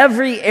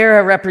 every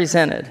era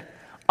represented,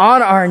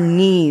 on our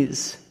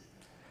knees.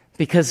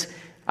 Because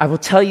I will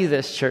tell you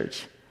this,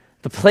 church,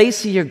 the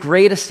place of your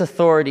greatest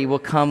authority will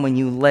come when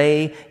you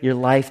lay your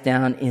life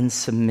down in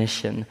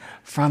submission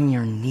from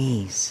your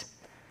knees.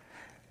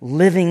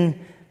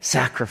 Living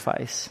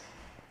sacrifice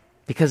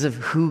because of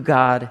who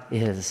God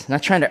is.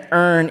 Not trying to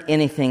earn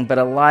anything, but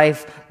a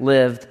life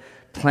lived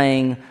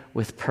playing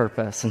with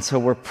purpose. And so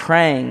we're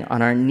praying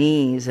on our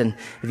knees. And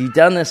if you've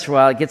done this for a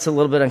while, it gets a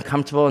little bit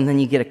uncomfortable, and then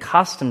you get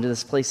accustomed to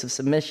this place of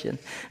submission.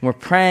 And we're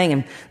praying,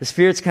 and the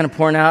Spirit's kind of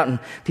pouring out, and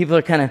people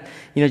are kind of,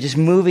 just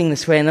moving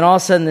this way. And then all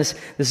of a sudden,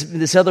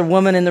 this other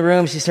woman in the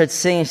room, she starts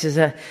singing. She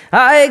says,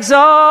 I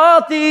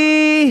exalt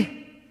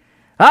thee,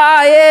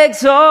 I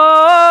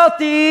exalt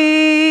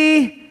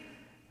thee,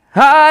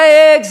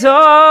 I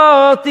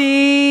exalt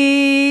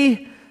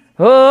thee,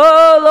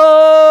 oh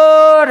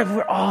Lord. And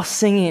we're all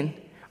singing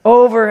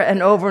over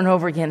and over and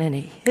over again, and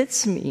it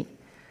hits me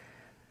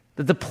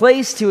that the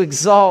place to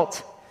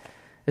exalt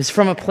is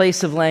from a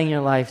place of laying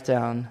your life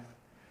down.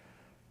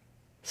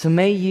 So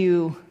may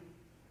you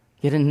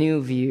get a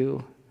new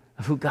view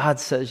of who God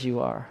says you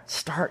are.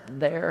 Start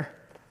there,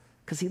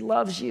 because He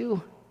loves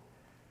you.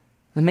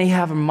 And may you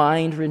have a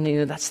mind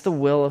renewed. That's the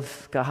will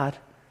of God.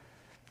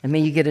 And may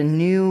you get a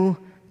new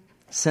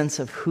sense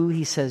of who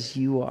He says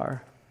you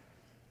are.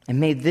 And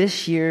may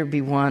this year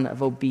be one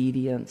of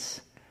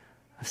obedience.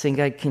 I think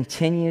God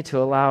continue to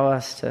allow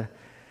us to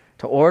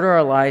order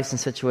our lives in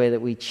such a way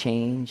that we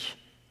change,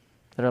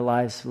 that our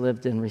lives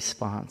lived in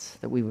response,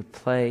 that we would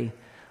play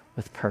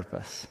with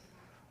purpose.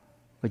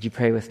 Would you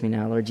pray with me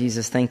now? Lord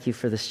Jesus, thank you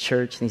for this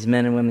church, these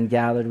men and women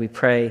gathered. We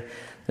pray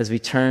as we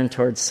turn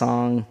towards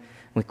song,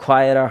 we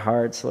quiet our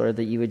hearts, Lord,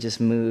 that you would just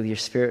move, your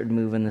Spirit would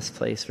move in this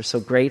place. We're so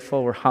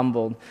grateful, we're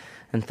humbled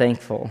and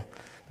thankful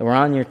that we're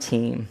on your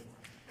team.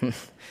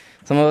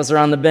 Some of us are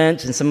on the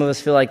bench, and some of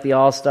us feel like the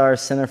all-star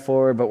center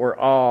forward, but we're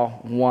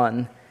all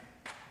one.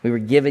 We were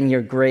given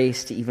your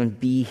grace to even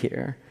be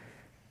here.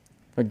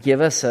 Lord, give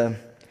us a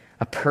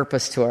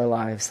purpose to our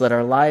lives. Let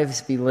our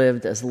lives be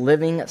lived as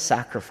living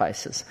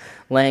sacrifices,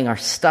 laying our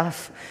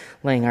stuff,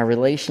 laying our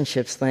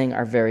relationships, laying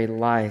our very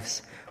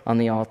lives on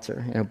the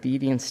altar in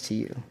obedience to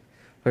you.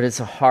 Lord,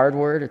 it's a hard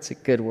word. It's a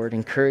good word.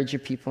 Encourage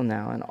your people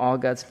now. And all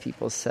God's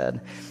people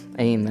said,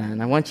 amen.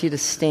 I want you to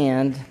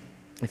stand,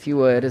 if you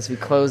would, as we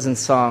close in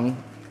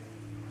song.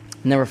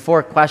 And there were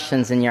 4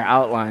 questions in your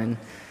outline.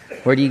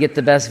 Where do you get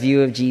the best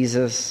view of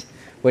Jesus?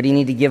 What do you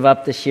need to give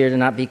up this year to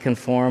not be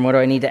conformed? What do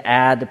I need to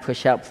add to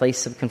push out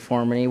place of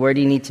conformity? Where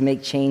do you need to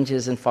make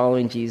changes in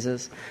following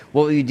Jesus?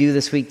 What will you do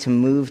this week to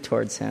move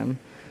towards him?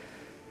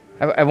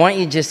 I want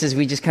you, just as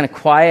we just kind of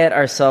quiet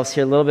ourselves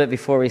here a little bit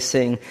before we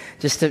sing,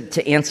 just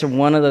to answer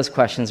one of those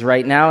questions.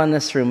 Right now in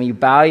this room, will you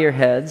bow your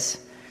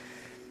heads?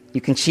 You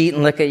can cheat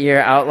and look at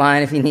your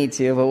outline if you need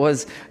to,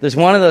 but there's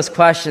one of those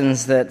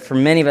questions that for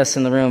many of us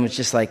in the room is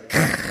just like,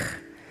 the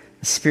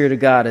Spirit of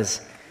God is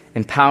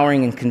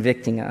empowering and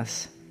convicting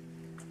us.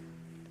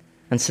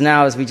 And so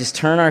now as we just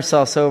turn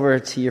ourselves over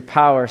to your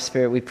power,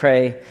 Spirit, we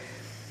pray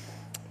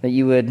that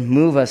you would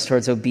move us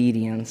towards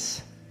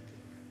obedience.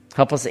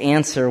 Help us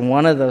answer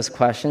one of those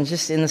questions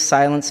just in the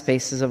silent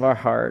spaces of our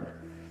heart.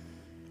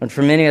 And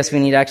for many of us, we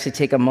need to actually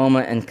take a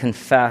moment and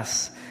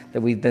confess that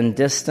we've been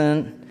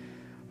distant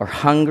or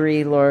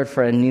hungry, Lord,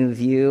 for a new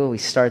view. We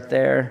start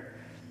there.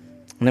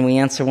 And then we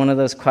answer one of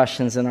those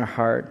questions in our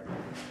heart.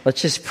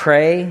 Let's just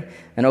pray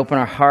and open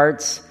our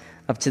hearts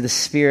up to the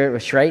Spirit,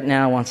 which right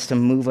now wants to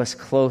move us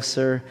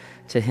closer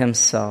to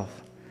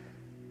himself.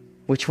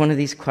 Which one of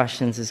these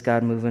questions is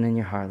God moving in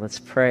your heart? Let's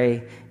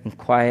pray in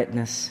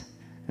quietness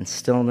and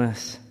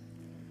stillness.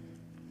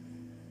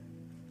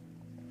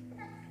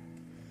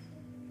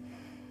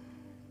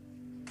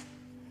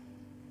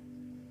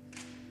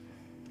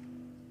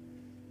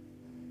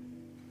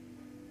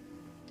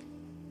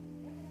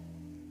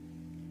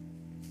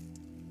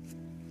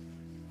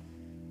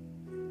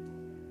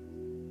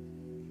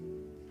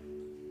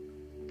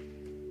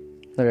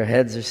 Our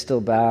heads are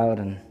still bowed,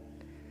 and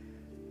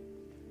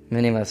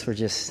many of us we're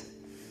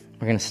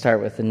going to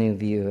start with a new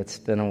view. It's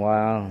been a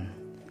while, and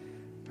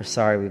we're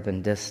sorry we've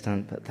been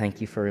distant, but thank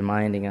you for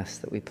reminding us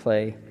that we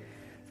play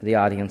for the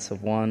audience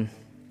of one.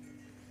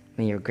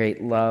 May your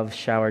great love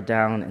shower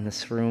down in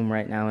this room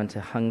right now into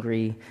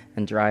hungry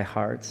and dry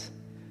hearts.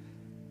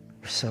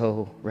 We're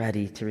so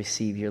ready to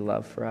receive your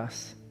love for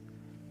us.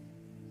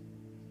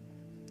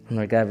 And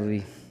Lord God,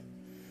 we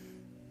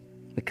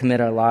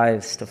commit our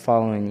lives to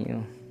following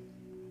you.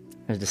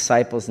 As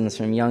disciples in this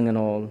room, young and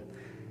old,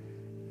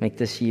 make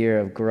this year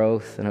of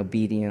growth and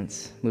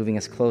obedience, moving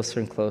us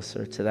closer and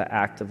closer to that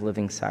act of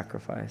living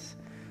sacrifice.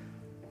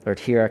 Lord,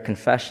 hear our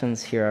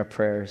confessions, hear our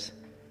prayers.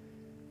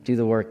 Do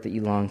the work that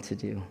you long to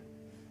do.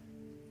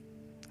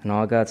 And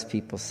all God's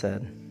people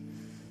said,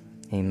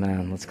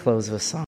 amen. Let's close with a song.